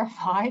it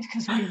verified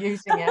because we're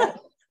using it.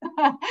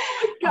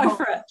 Go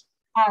for it.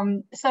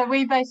 So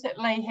we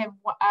basically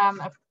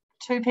have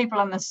 2 people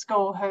in the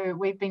school who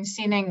we've been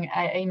sending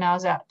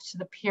emails out to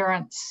the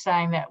parents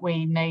saying that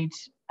we need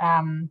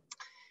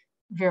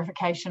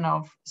verification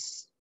of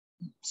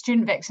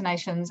student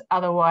vaccinations,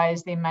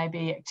 otherwise there may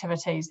be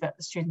activities that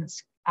the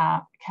students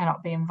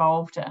cannot be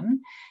involved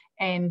in.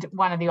 And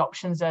one of the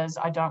options is,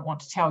 I don't want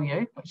to tell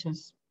you, which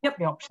is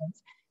the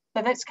options.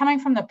 So that's coming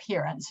from the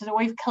parents. So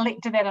we've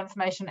collected that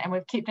information and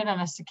we've kept it in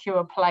a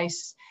secure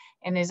place,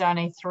 and there's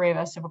only 3 of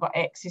us who've got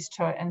access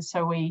to it. And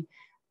so we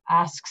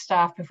ask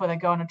staff before they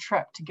go on a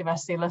trip to give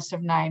us their list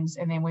of names,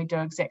 and then we do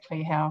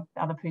exactly how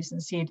the other person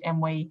said, and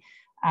we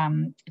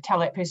tell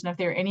that person if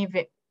there are any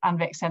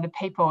unvaccinated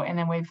people, and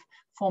then we've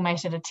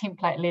formatted a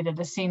template letter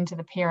to send to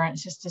the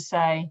parents just to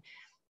say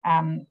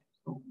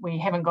we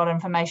haven't got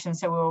information,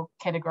 so we'll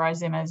categorise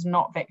them as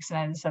not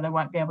vaccinated, so they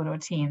won't be able to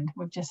attend.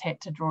 We've just had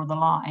to draw the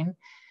line.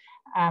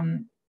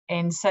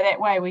 And so that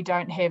way we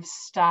don't have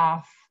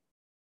staff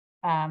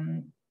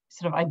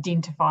sort of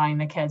identifying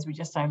the kids. We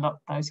just say, look,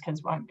 those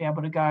kids won't be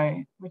able to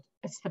go.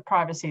 It's the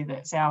privacy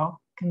that's our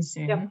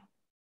concern.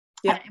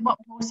 And what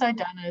we've also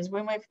done is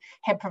when we've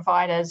had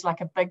providers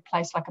like a big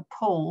place like a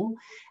pool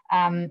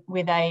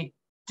where they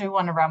do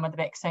want to run with the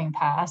vaccine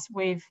pass,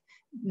 we've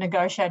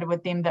negotiated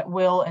with them that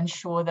will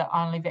ensure that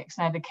only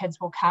vaccinated kids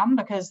will come,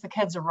 because the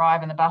kids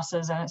arrive in the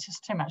buses and it's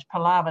just too much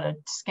palaver to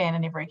scan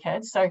in every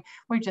kid. So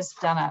we've just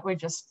done it. We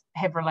just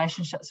have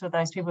relationships with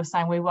those people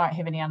saying we won't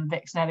have any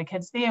unvaccinated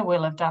kids there.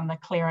 We'll have done the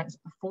clearance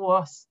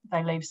before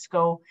they leave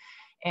school,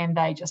 and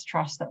they just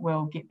trust that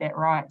we'll get that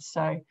right.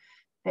 So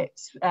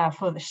that's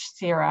for the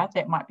Sarah,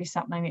 that might be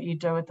something that you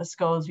do with the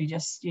schools. You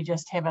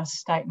just have a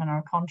statement or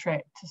a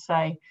contract to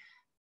say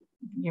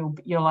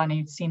you'll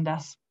only send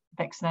us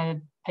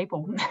vaccinated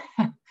people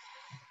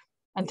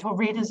until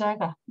red is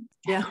over.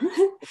 Yeah,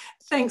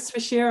 thanks for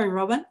sharing,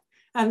 Robin.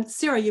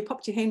 Sarah, you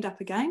popped your hand up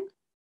again.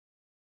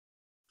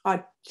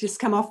 I'd just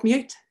come off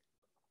mute.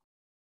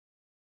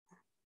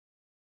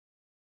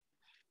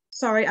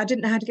 Sorry, I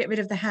didn't know how to get rid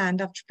of the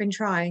hand. I've been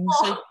trying.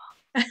 So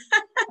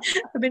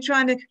I've been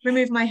trying to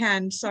remove my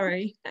hand,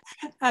 sorry.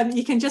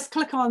 You can just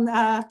click on,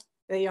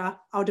 there you are,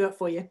 I'll do it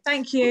for you.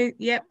 Thank you.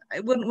 Yep,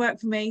 it wouldn't work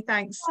for me,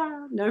 thanks.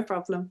 No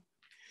problem.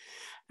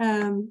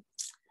 All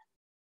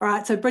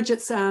right, so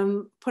Bridget's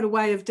put a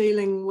way of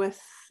dealing with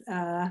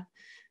the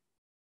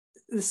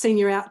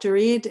senior outdoor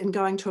ed and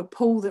going to a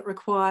pool that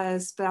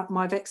requires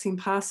my vaccine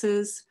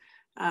passes.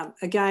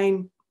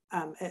 Again,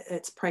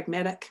 it's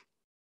pragmatic.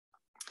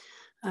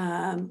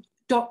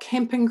 Dock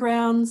camping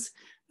grounds,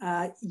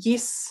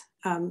 yes,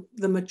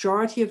 the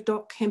majority of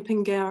dock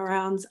camping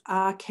grounds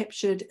are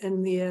captured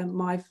in their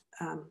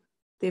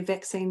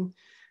vaccine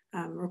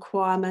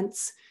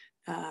requirements.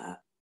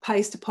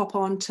 Pays to pop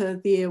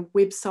onto their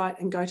website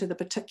and go to the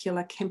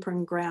particular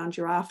camping ground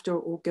you're after,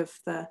 or give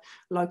the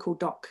local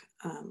dock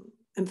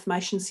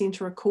information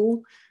centre a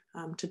call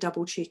to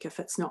double check if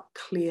it's not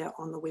clear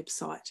on the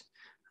website.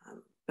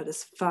 But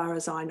as far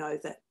as I know,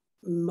 that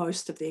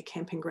most of their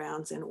camping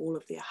grounds and all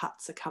of their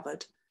huts are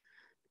covered.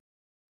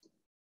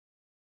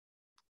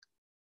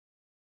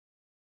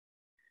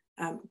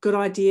 Good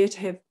idea to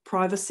have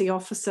privacy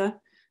officer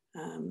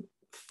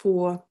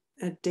for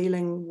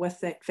dealing with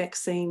that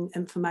vaccine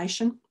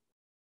information.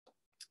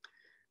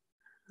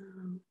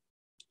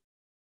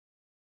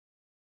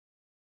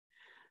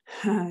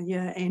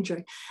 Yeah,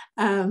 Andrew.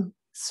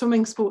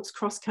 Swimming, sports,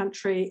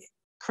 cross-country,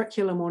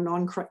 curriculum or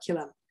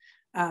non-curriculum.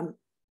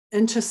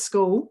 Into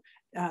school,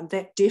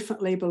 that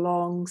definitely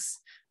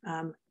belongs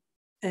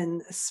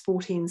in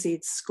Sport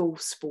NZ's school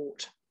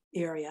sport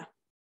area,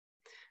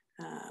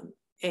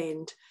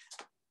 and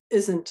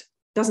doesn't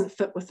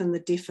fit within the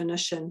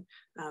definition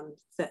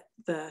that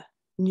the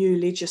new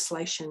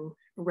legislation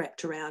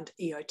wrapped around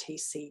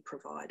EOTC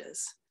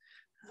providers.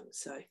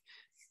 So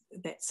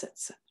that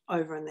sits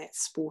over in that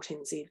Sport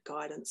NZ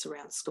guidance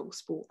around school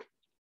sport.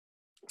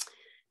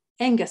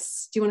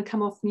 Angus, do you want to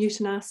come off mute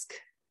and ask?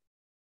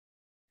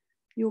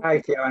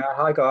 Hey Fiona,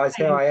 hi guys,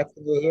 how are you?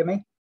 Can you hear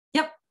me?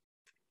 Yep.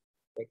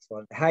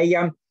 Excellent. Hey,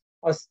 I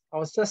was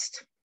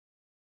just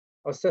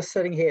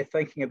sitting here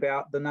thinking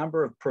about the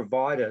number of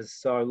providers.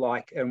 So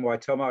like in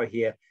Waitomo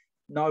here,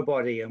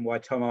 nobody in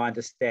Waitomo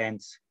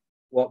understands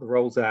what the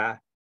rules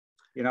are.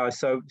 You know,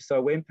 so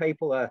when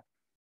people are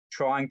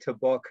trying to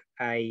book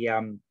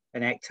an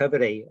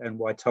activity in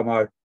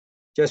Waitomo,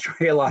 just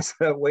realise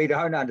that we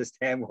don't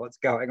understand what's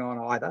going on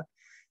either.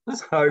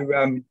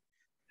 So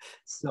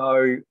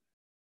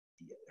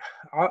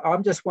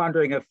I'm just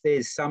wondering if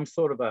there's some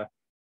sort of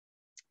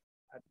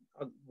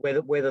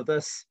whether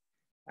this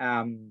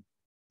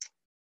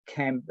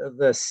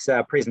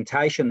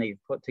presentation that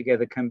you've put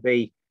together can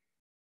be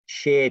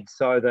shared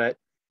so that,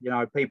 you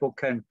know, people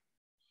can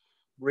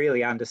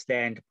really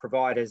understand,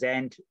 providers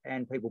and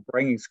people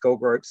bringing school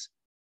groups,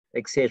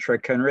 etc.,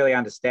 can really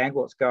understand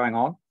what's going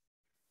on,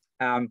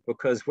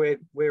 because we're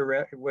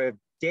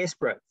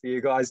desperate for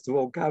you guys to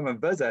all come and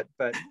visit,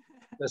 but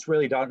just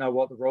really don't know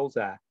what the rules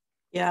are.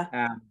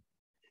 Yeah.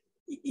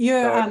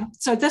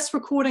 So this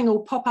recording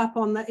will pop up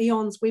on the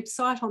EON's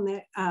website on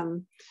that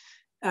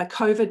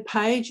COVID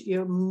page.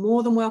 You're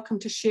more than welcome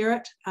to share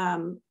it.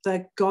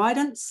 The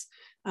guidance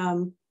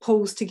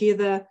pulls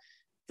together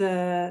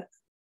the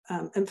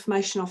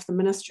information off the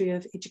Ministry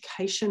of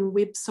Education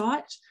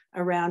website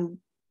around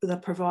the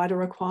provider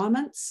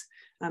requirements.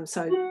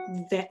 So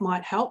that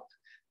might help.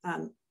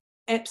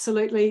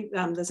 Absolutely.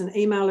 There's an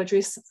email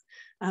address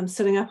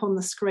sitting up on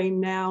the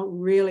screen now.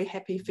 Really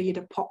happy for you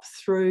to pop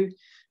through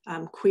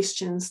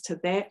questions to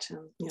that.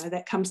 You know,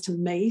 that comes to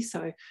me,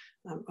 so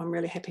I'm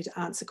really happy to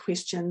answer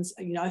questions.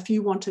 You know, if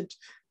you wanted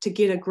to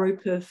get a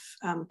group of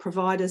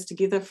providers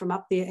together from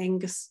up there,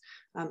 Angus,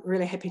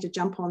 really happy to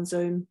jump on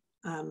Zoom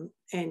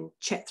and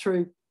chat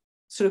through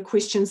sort of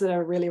questions that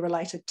are really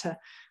related to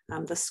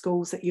the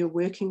schools that you're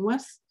working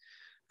with.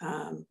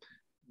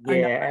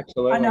 Yeah,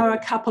 absolutely. I know a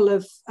couple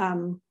of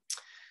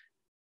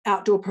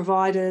outdoor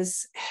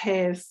providers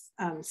have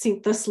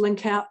sent this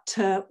link out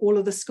to all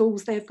of the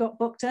schools they've got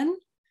booked in,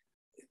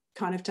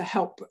 kind of to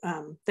help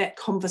that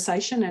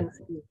conversation and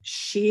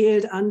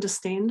shared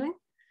understanding.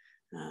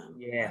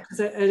 Yeah, because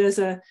it is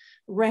a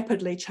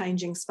rapidly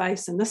changing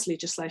space, and this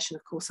legislation,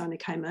 of course, only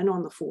came in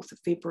on the 4th of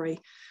February,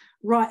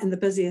 right in the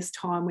busiest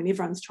time when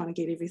everyone's trying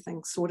to get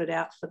everything sorted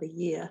out for the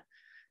year.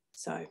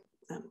 So,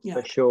 you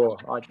know, for sure.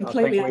 I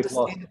completely think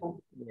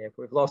understandable.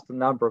 we've lost a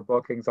number of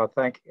bookings, I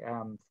think,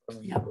 from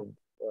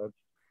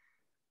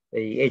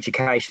the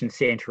education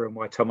centre in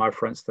Waitomo,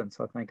 for instance,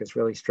 I think is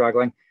really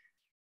struggling.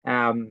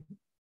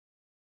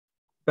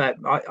 But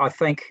I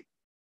think,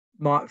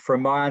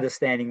 from my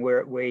understanding,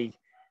 we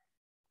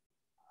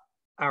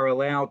are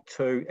allowed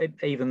to,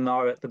 even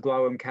though at the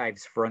Glowworm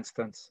Caves, for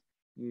instance,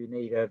 you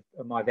need a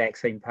My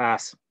Vaccine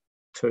Pass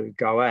to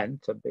go in,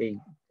 to be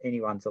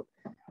anyone's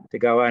to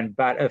go in.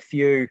 But if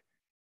you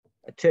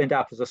turned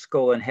up as a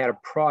school and had a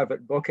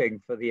private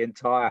booking for the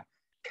entire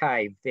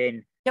cave,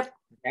 then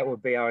that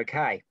would be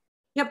okay.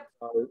 Yep.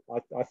 So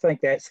I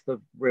think that's the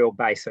real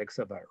basics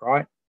of it,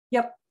 right?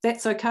 Yep,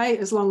 that's okay,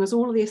 as long as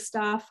all of their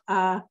staff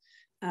are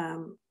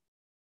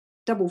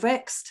double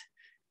vaxxed,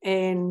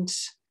 and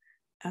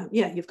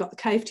you've got the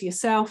cave to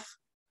yourself.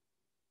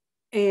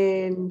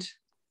 and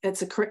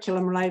it's a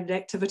curriculum related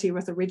activity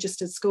with a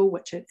registered school,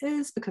 which it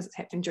is because it's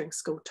happening during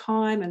school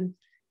time, and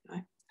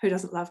who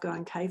doesn't love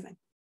going caving?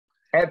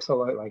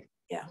 Absolutely.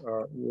 Yeah.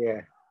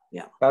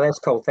 Yeah. Oh, that's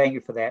cool. Thank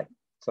you for that.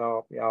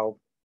 So I'll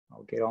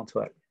get onto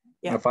it.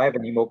 Yeah. And if I have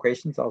any more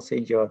questions, I'll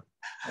send you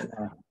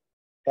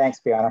thanks,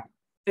 Fiona.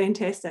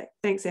 Fantastic.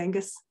 Thanks,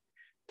 Angus.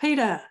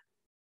 Peter.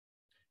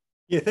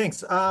 Yeah,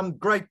 thanks.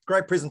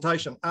 Great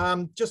presentation.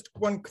 Just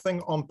one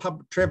thing on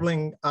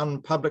travelling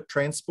on public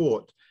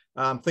transport.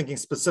 Thinking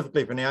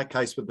specifically in our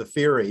case with the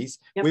ferries,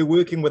 we're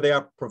working with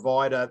our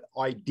provider,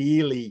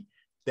 ideally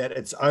that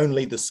it's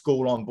only the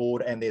school on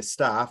board and their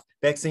staff.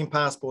 Vaccine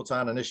passports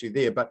aren't an issue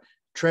there, but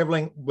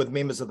travelling with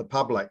members of the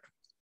public.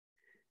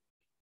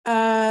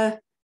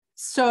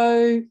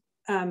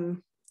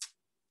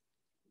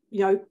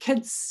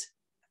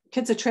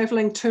 Kids are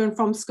travelling to and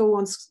from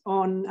school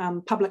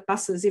on public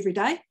buses every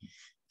day.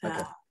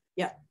 Okay.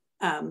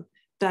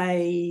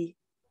 They,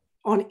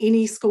 on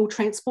any school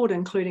transport,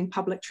 including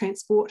public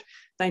transport,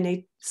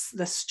 the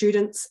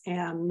students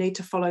need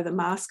to follow the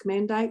mask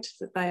mandate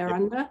that they are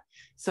under.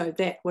 So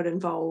that would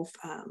involve,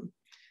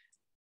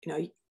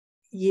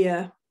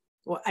 year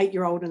or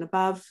 8-year-old and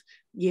above,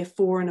 year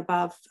 4 and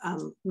above,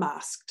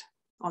 masked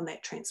on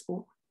that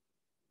transport.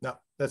 No,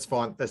 that's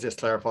fine. That just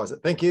clarifies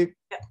it. Thank you.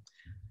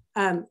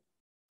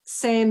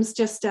 Sam's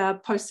just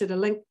posted a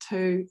link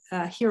to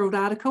a Herald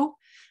article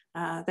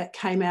that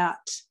came out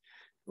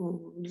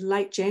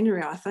late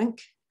January, I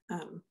think,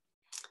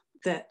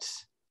 that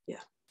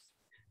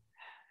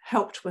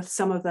helped with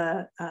some of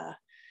the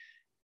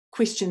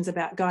questions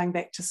about going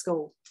back to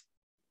school.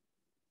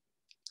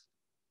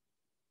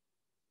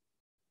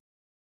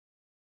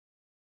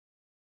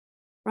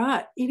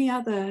 Right, any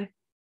other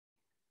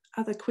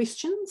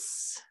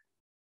questions?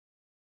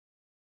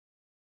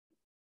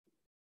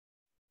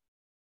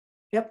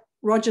 Yep,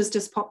 Roger's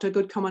just popped a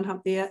good comment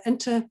up there.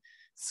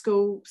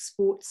 Inter-school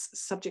sports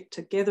subject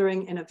to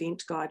gathering and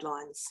event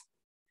guidelines.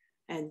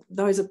 And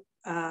those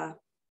are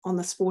on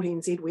the Sport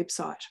NZ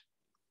website.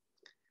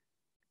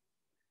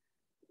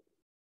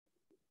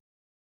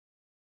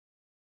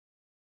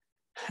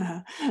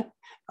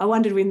 I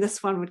wondered when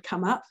this one would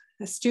come up.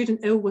 A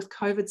student ill with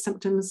COVID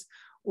symptoms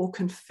or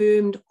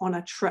confirmed on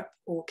a trip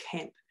or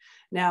camp.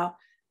 Now,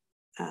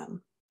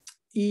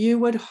 you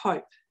would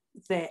hope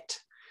that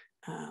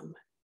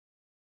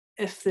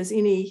if there's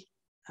any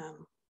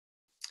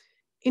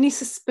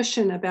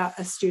suspicion about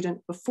a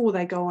student before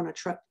they go on a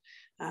trip,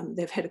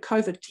 they've had a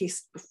COVID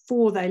test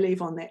before they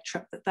leave on that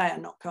trip, that they are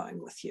not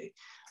going with you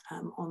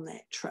on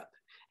that trip.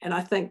 And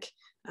I think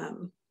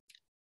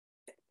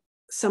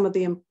some of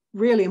the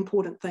really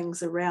important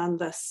things around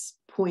this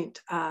point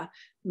are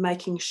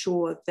making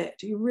sure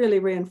that you really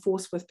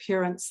reinforce with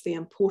parents the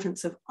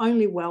importance of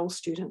only well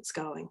students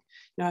going.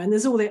 And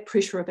there's all that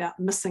pressure about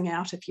missing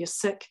out if you're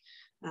sick,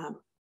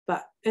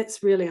 but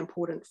it's really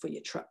important for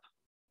your trip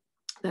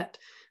that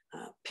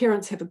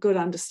parents have a good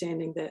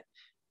understanding that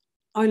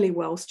only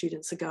well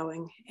students are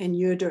going, and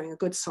you're doing a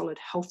good solid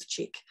health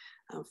check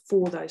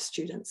for those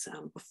students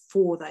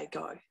before they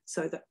go,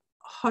 so that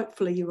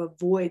hopefully you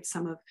avoid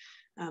some of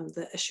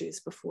the issues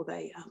before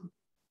they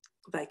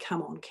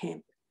come on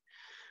camp.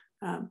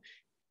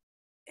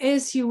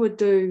 As you would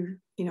do,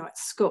 at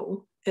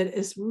school,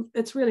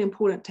 it's really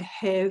important to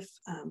have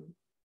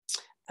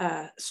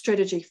a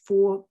strategy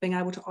for being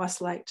able to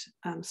isolate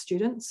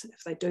students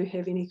if they do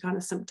have any kind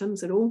of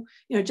symptoms at all.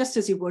 Just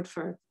as you would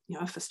for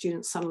if a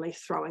student's suddenly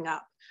throwing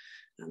up,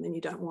 then you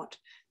don't want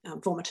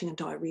vomiting and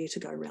diarrhea to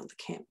go around the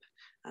camp.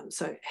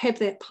 So have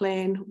that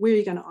plan, where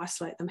you're going to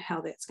isolate them, how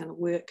that's going to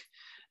work.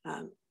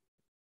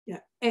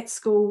 At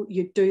school,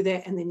 you do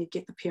that, and then you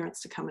get the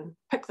parents to come and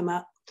pick them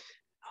up,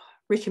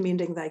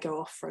 recommending they go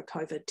off for a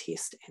COVID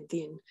test, and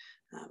then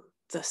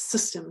the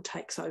system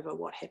takes over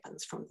what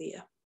happens from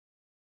there.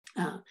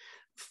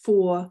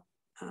 For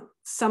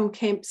some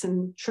camps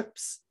and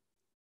trips,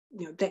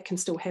 that can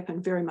still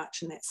happen very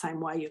much in that same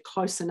way. You're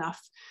close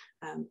enough.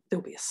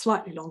 There'll be a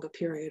slightly longer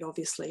period,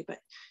 obviously, but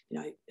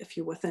if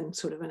you're within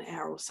sort of an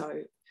hour or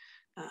so,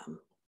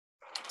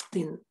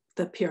 then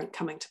the parent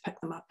coming to pick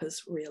them up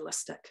is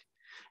realistic.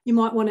 You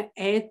might want to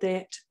add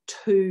that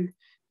to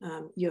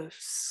your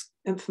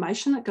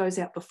information that goes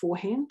out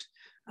beforehand.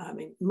 I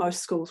mean,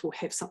 most schools will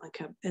have something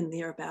in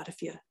there about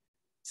if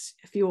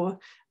your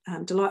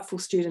delightful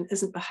student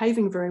isn't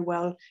behaving very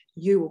well,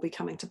 you will be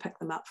coming to pick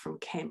them up from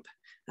camp,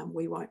 and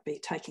we won't be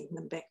taking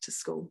them back to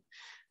school.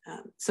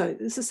 So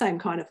it's the same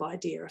kind of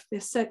idea. If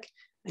they're sick,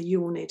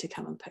 you will need to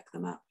come and pick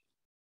them up.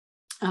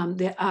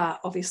 There are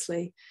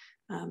obviously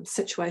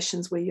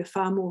situations where you're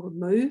far more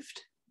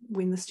removed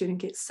when the student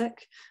gets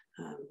sick.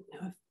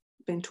 I've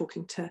been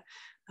talking to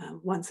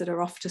ones that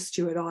are off to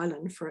Stewart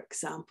Island, for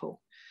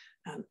example.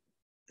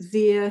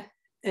 There,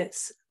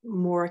 it's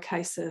more a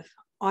case of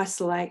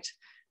isolate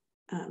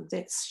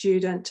that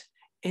student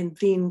and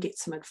then get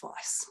some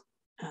advice.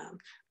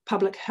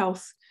 Public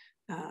health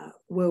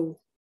will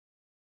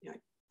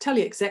tell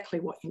you exactly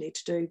what you need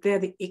to do. They're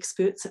the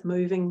experts at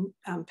moving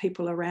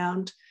people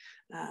around.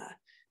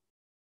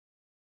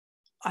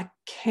 I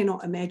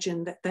cannot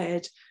imagine that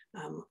they'd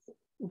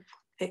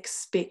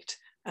expect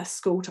a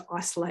school to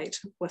isolate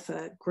with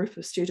a group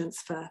of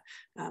students for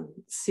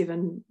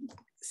 7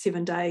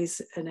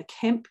 days in a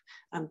camp.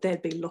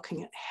 They'd be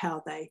looking at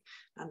how they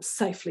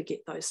safely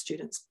get those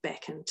students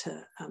back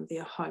into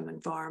their home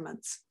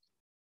environments.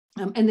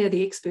 And they're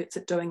the experts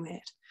at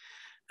doing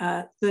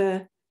that.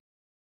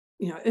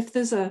 If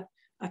there's a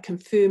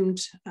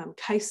confirmed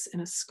case in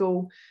a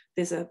school,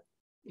 there's a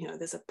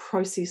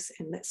process,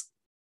 and that's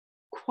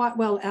quite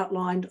well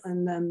outlined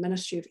in the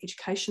Ministry of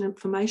Education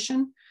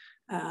information.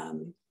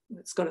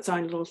 It's got its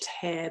own little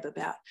tab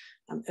about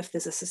if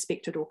there's a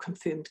suspected or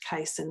confirmed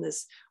case, and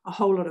there's a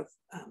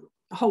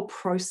whole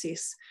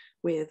process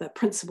where the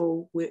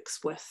principal works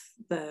with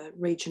the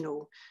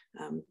regional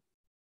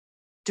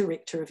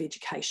director of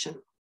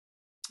education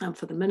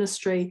for the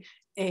ministry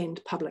and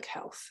public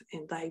health,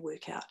 and they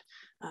work out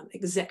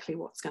exactly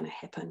what's going to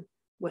happen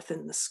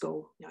within the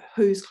school,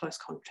 who's close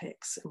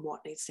contacts and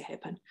what needs to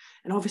happen.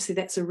 And obviously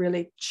that's a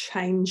really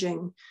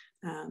changing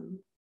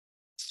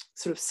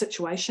sort of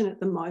situation at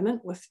the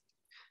moment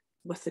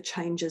with the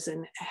changes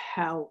in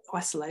how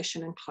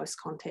isolation and close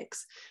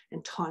contacts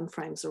and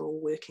timeframes are all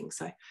working.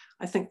 So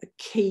I think the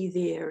key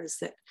there is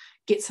that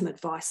get some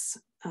advice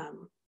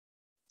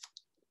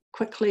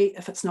quickly.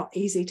 If it's not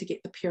easy, to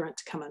get the parent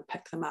to come and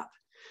pick them up.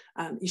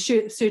 You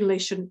certainly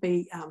shouldn't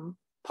be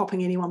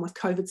popping anyone with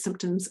COVID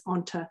symptoms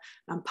onto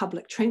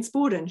public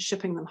transport and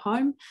shipping them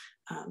home.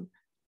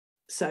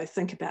 So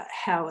think about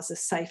how is a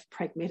safe,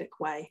 pragmatic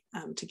way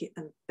to get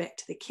them back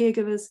to their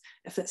caregivers.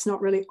 If it's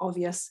not really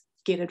obvious,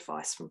 get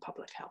advice from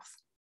public health.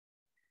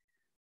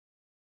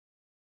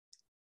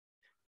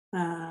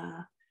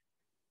 Do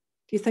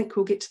you think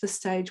we'll get to the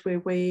stage where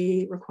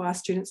we require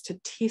students to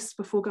test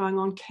before going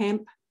on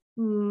camp?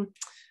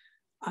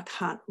 I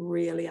can't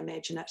really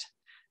imagine it.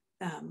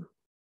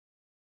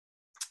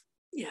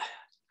 Yeah,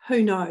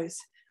 who knows?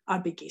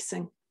 I'd be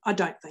guessing. I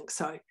don't think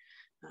so.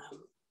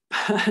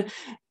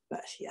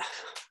 But yeah.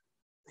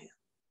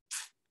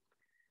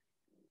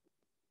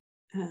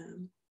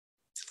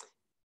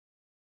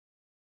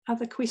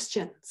 Other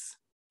questions?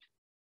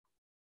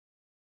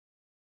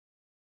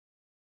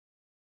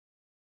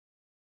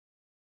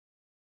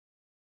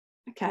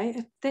 Okay,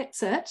 if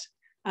that's it,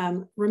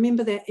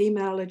 remember that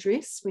email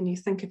address when you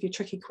think of your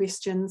tricky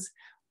questions,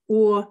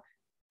 or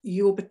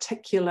your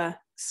particular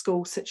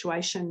school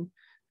situation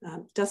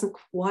doesn't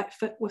quite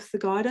fit with the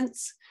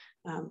guidance.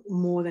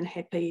 More than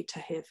happy to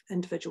have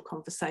individual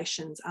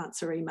conversations,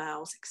 answer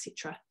emails,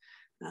 etc.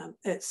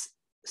 It's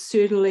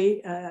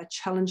certainly a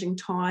challenging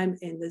time,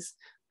 and there's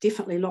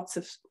definitely lots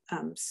of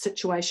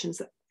situations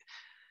that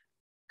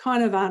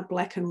kind of aren't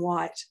black and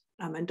white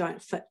and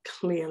don't fit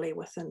clearly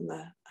within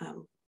the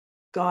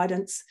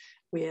guidance,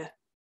 where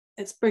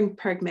it's being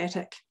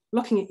pragmatic,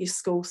 looking at your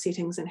school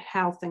settings and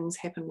how things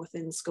happen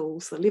within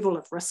schools, the level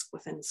of risk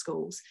within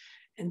schools,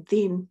 and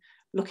then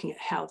looking at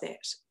how that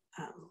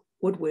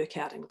would work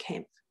out in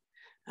camp.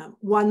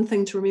 One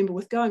thing to remember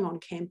with going on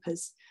camp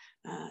is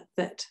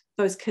that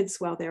those kids,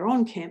 while they're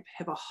on camp,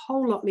 have a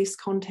whole lot less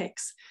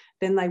contacts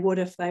than they would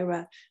if they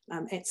were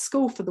at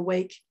school for the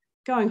week,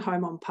 going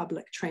home on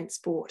public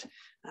transport,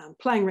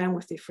 playing around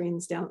with their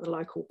friends down at the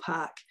local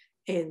park,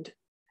 and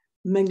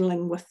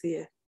mingling with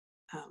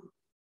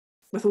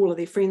all of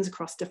their friends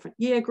across different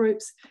year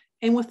groups,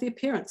 and with their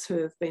parents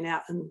who have been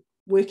out and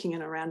working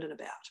and around and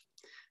about.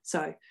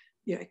 So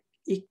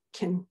you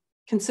can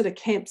consider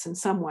camps in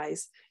some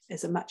ways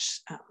as a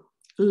much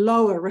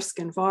lower risk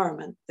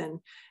environment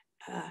than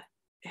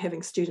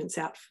having students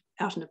out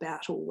and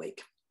about all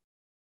week.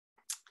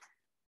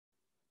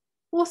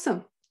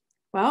 Awesome.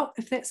 Well,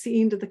 if that's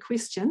the end of the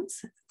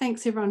questions,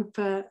 thanks everyone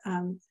for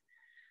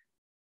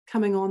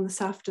coming on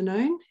this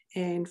afternoon,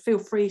 and feel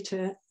free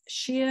to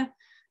share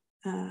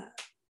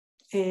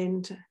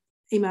and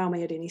email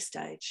me at any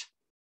stage.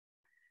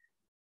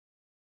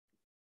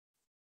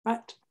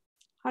 Right.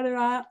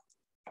 Haere.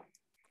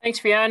 Thanks,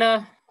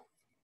 Fiona.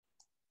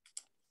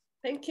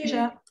 Thank you.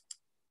 Pleasure.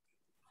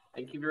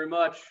 Thank you very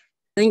much.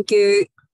 Thank you.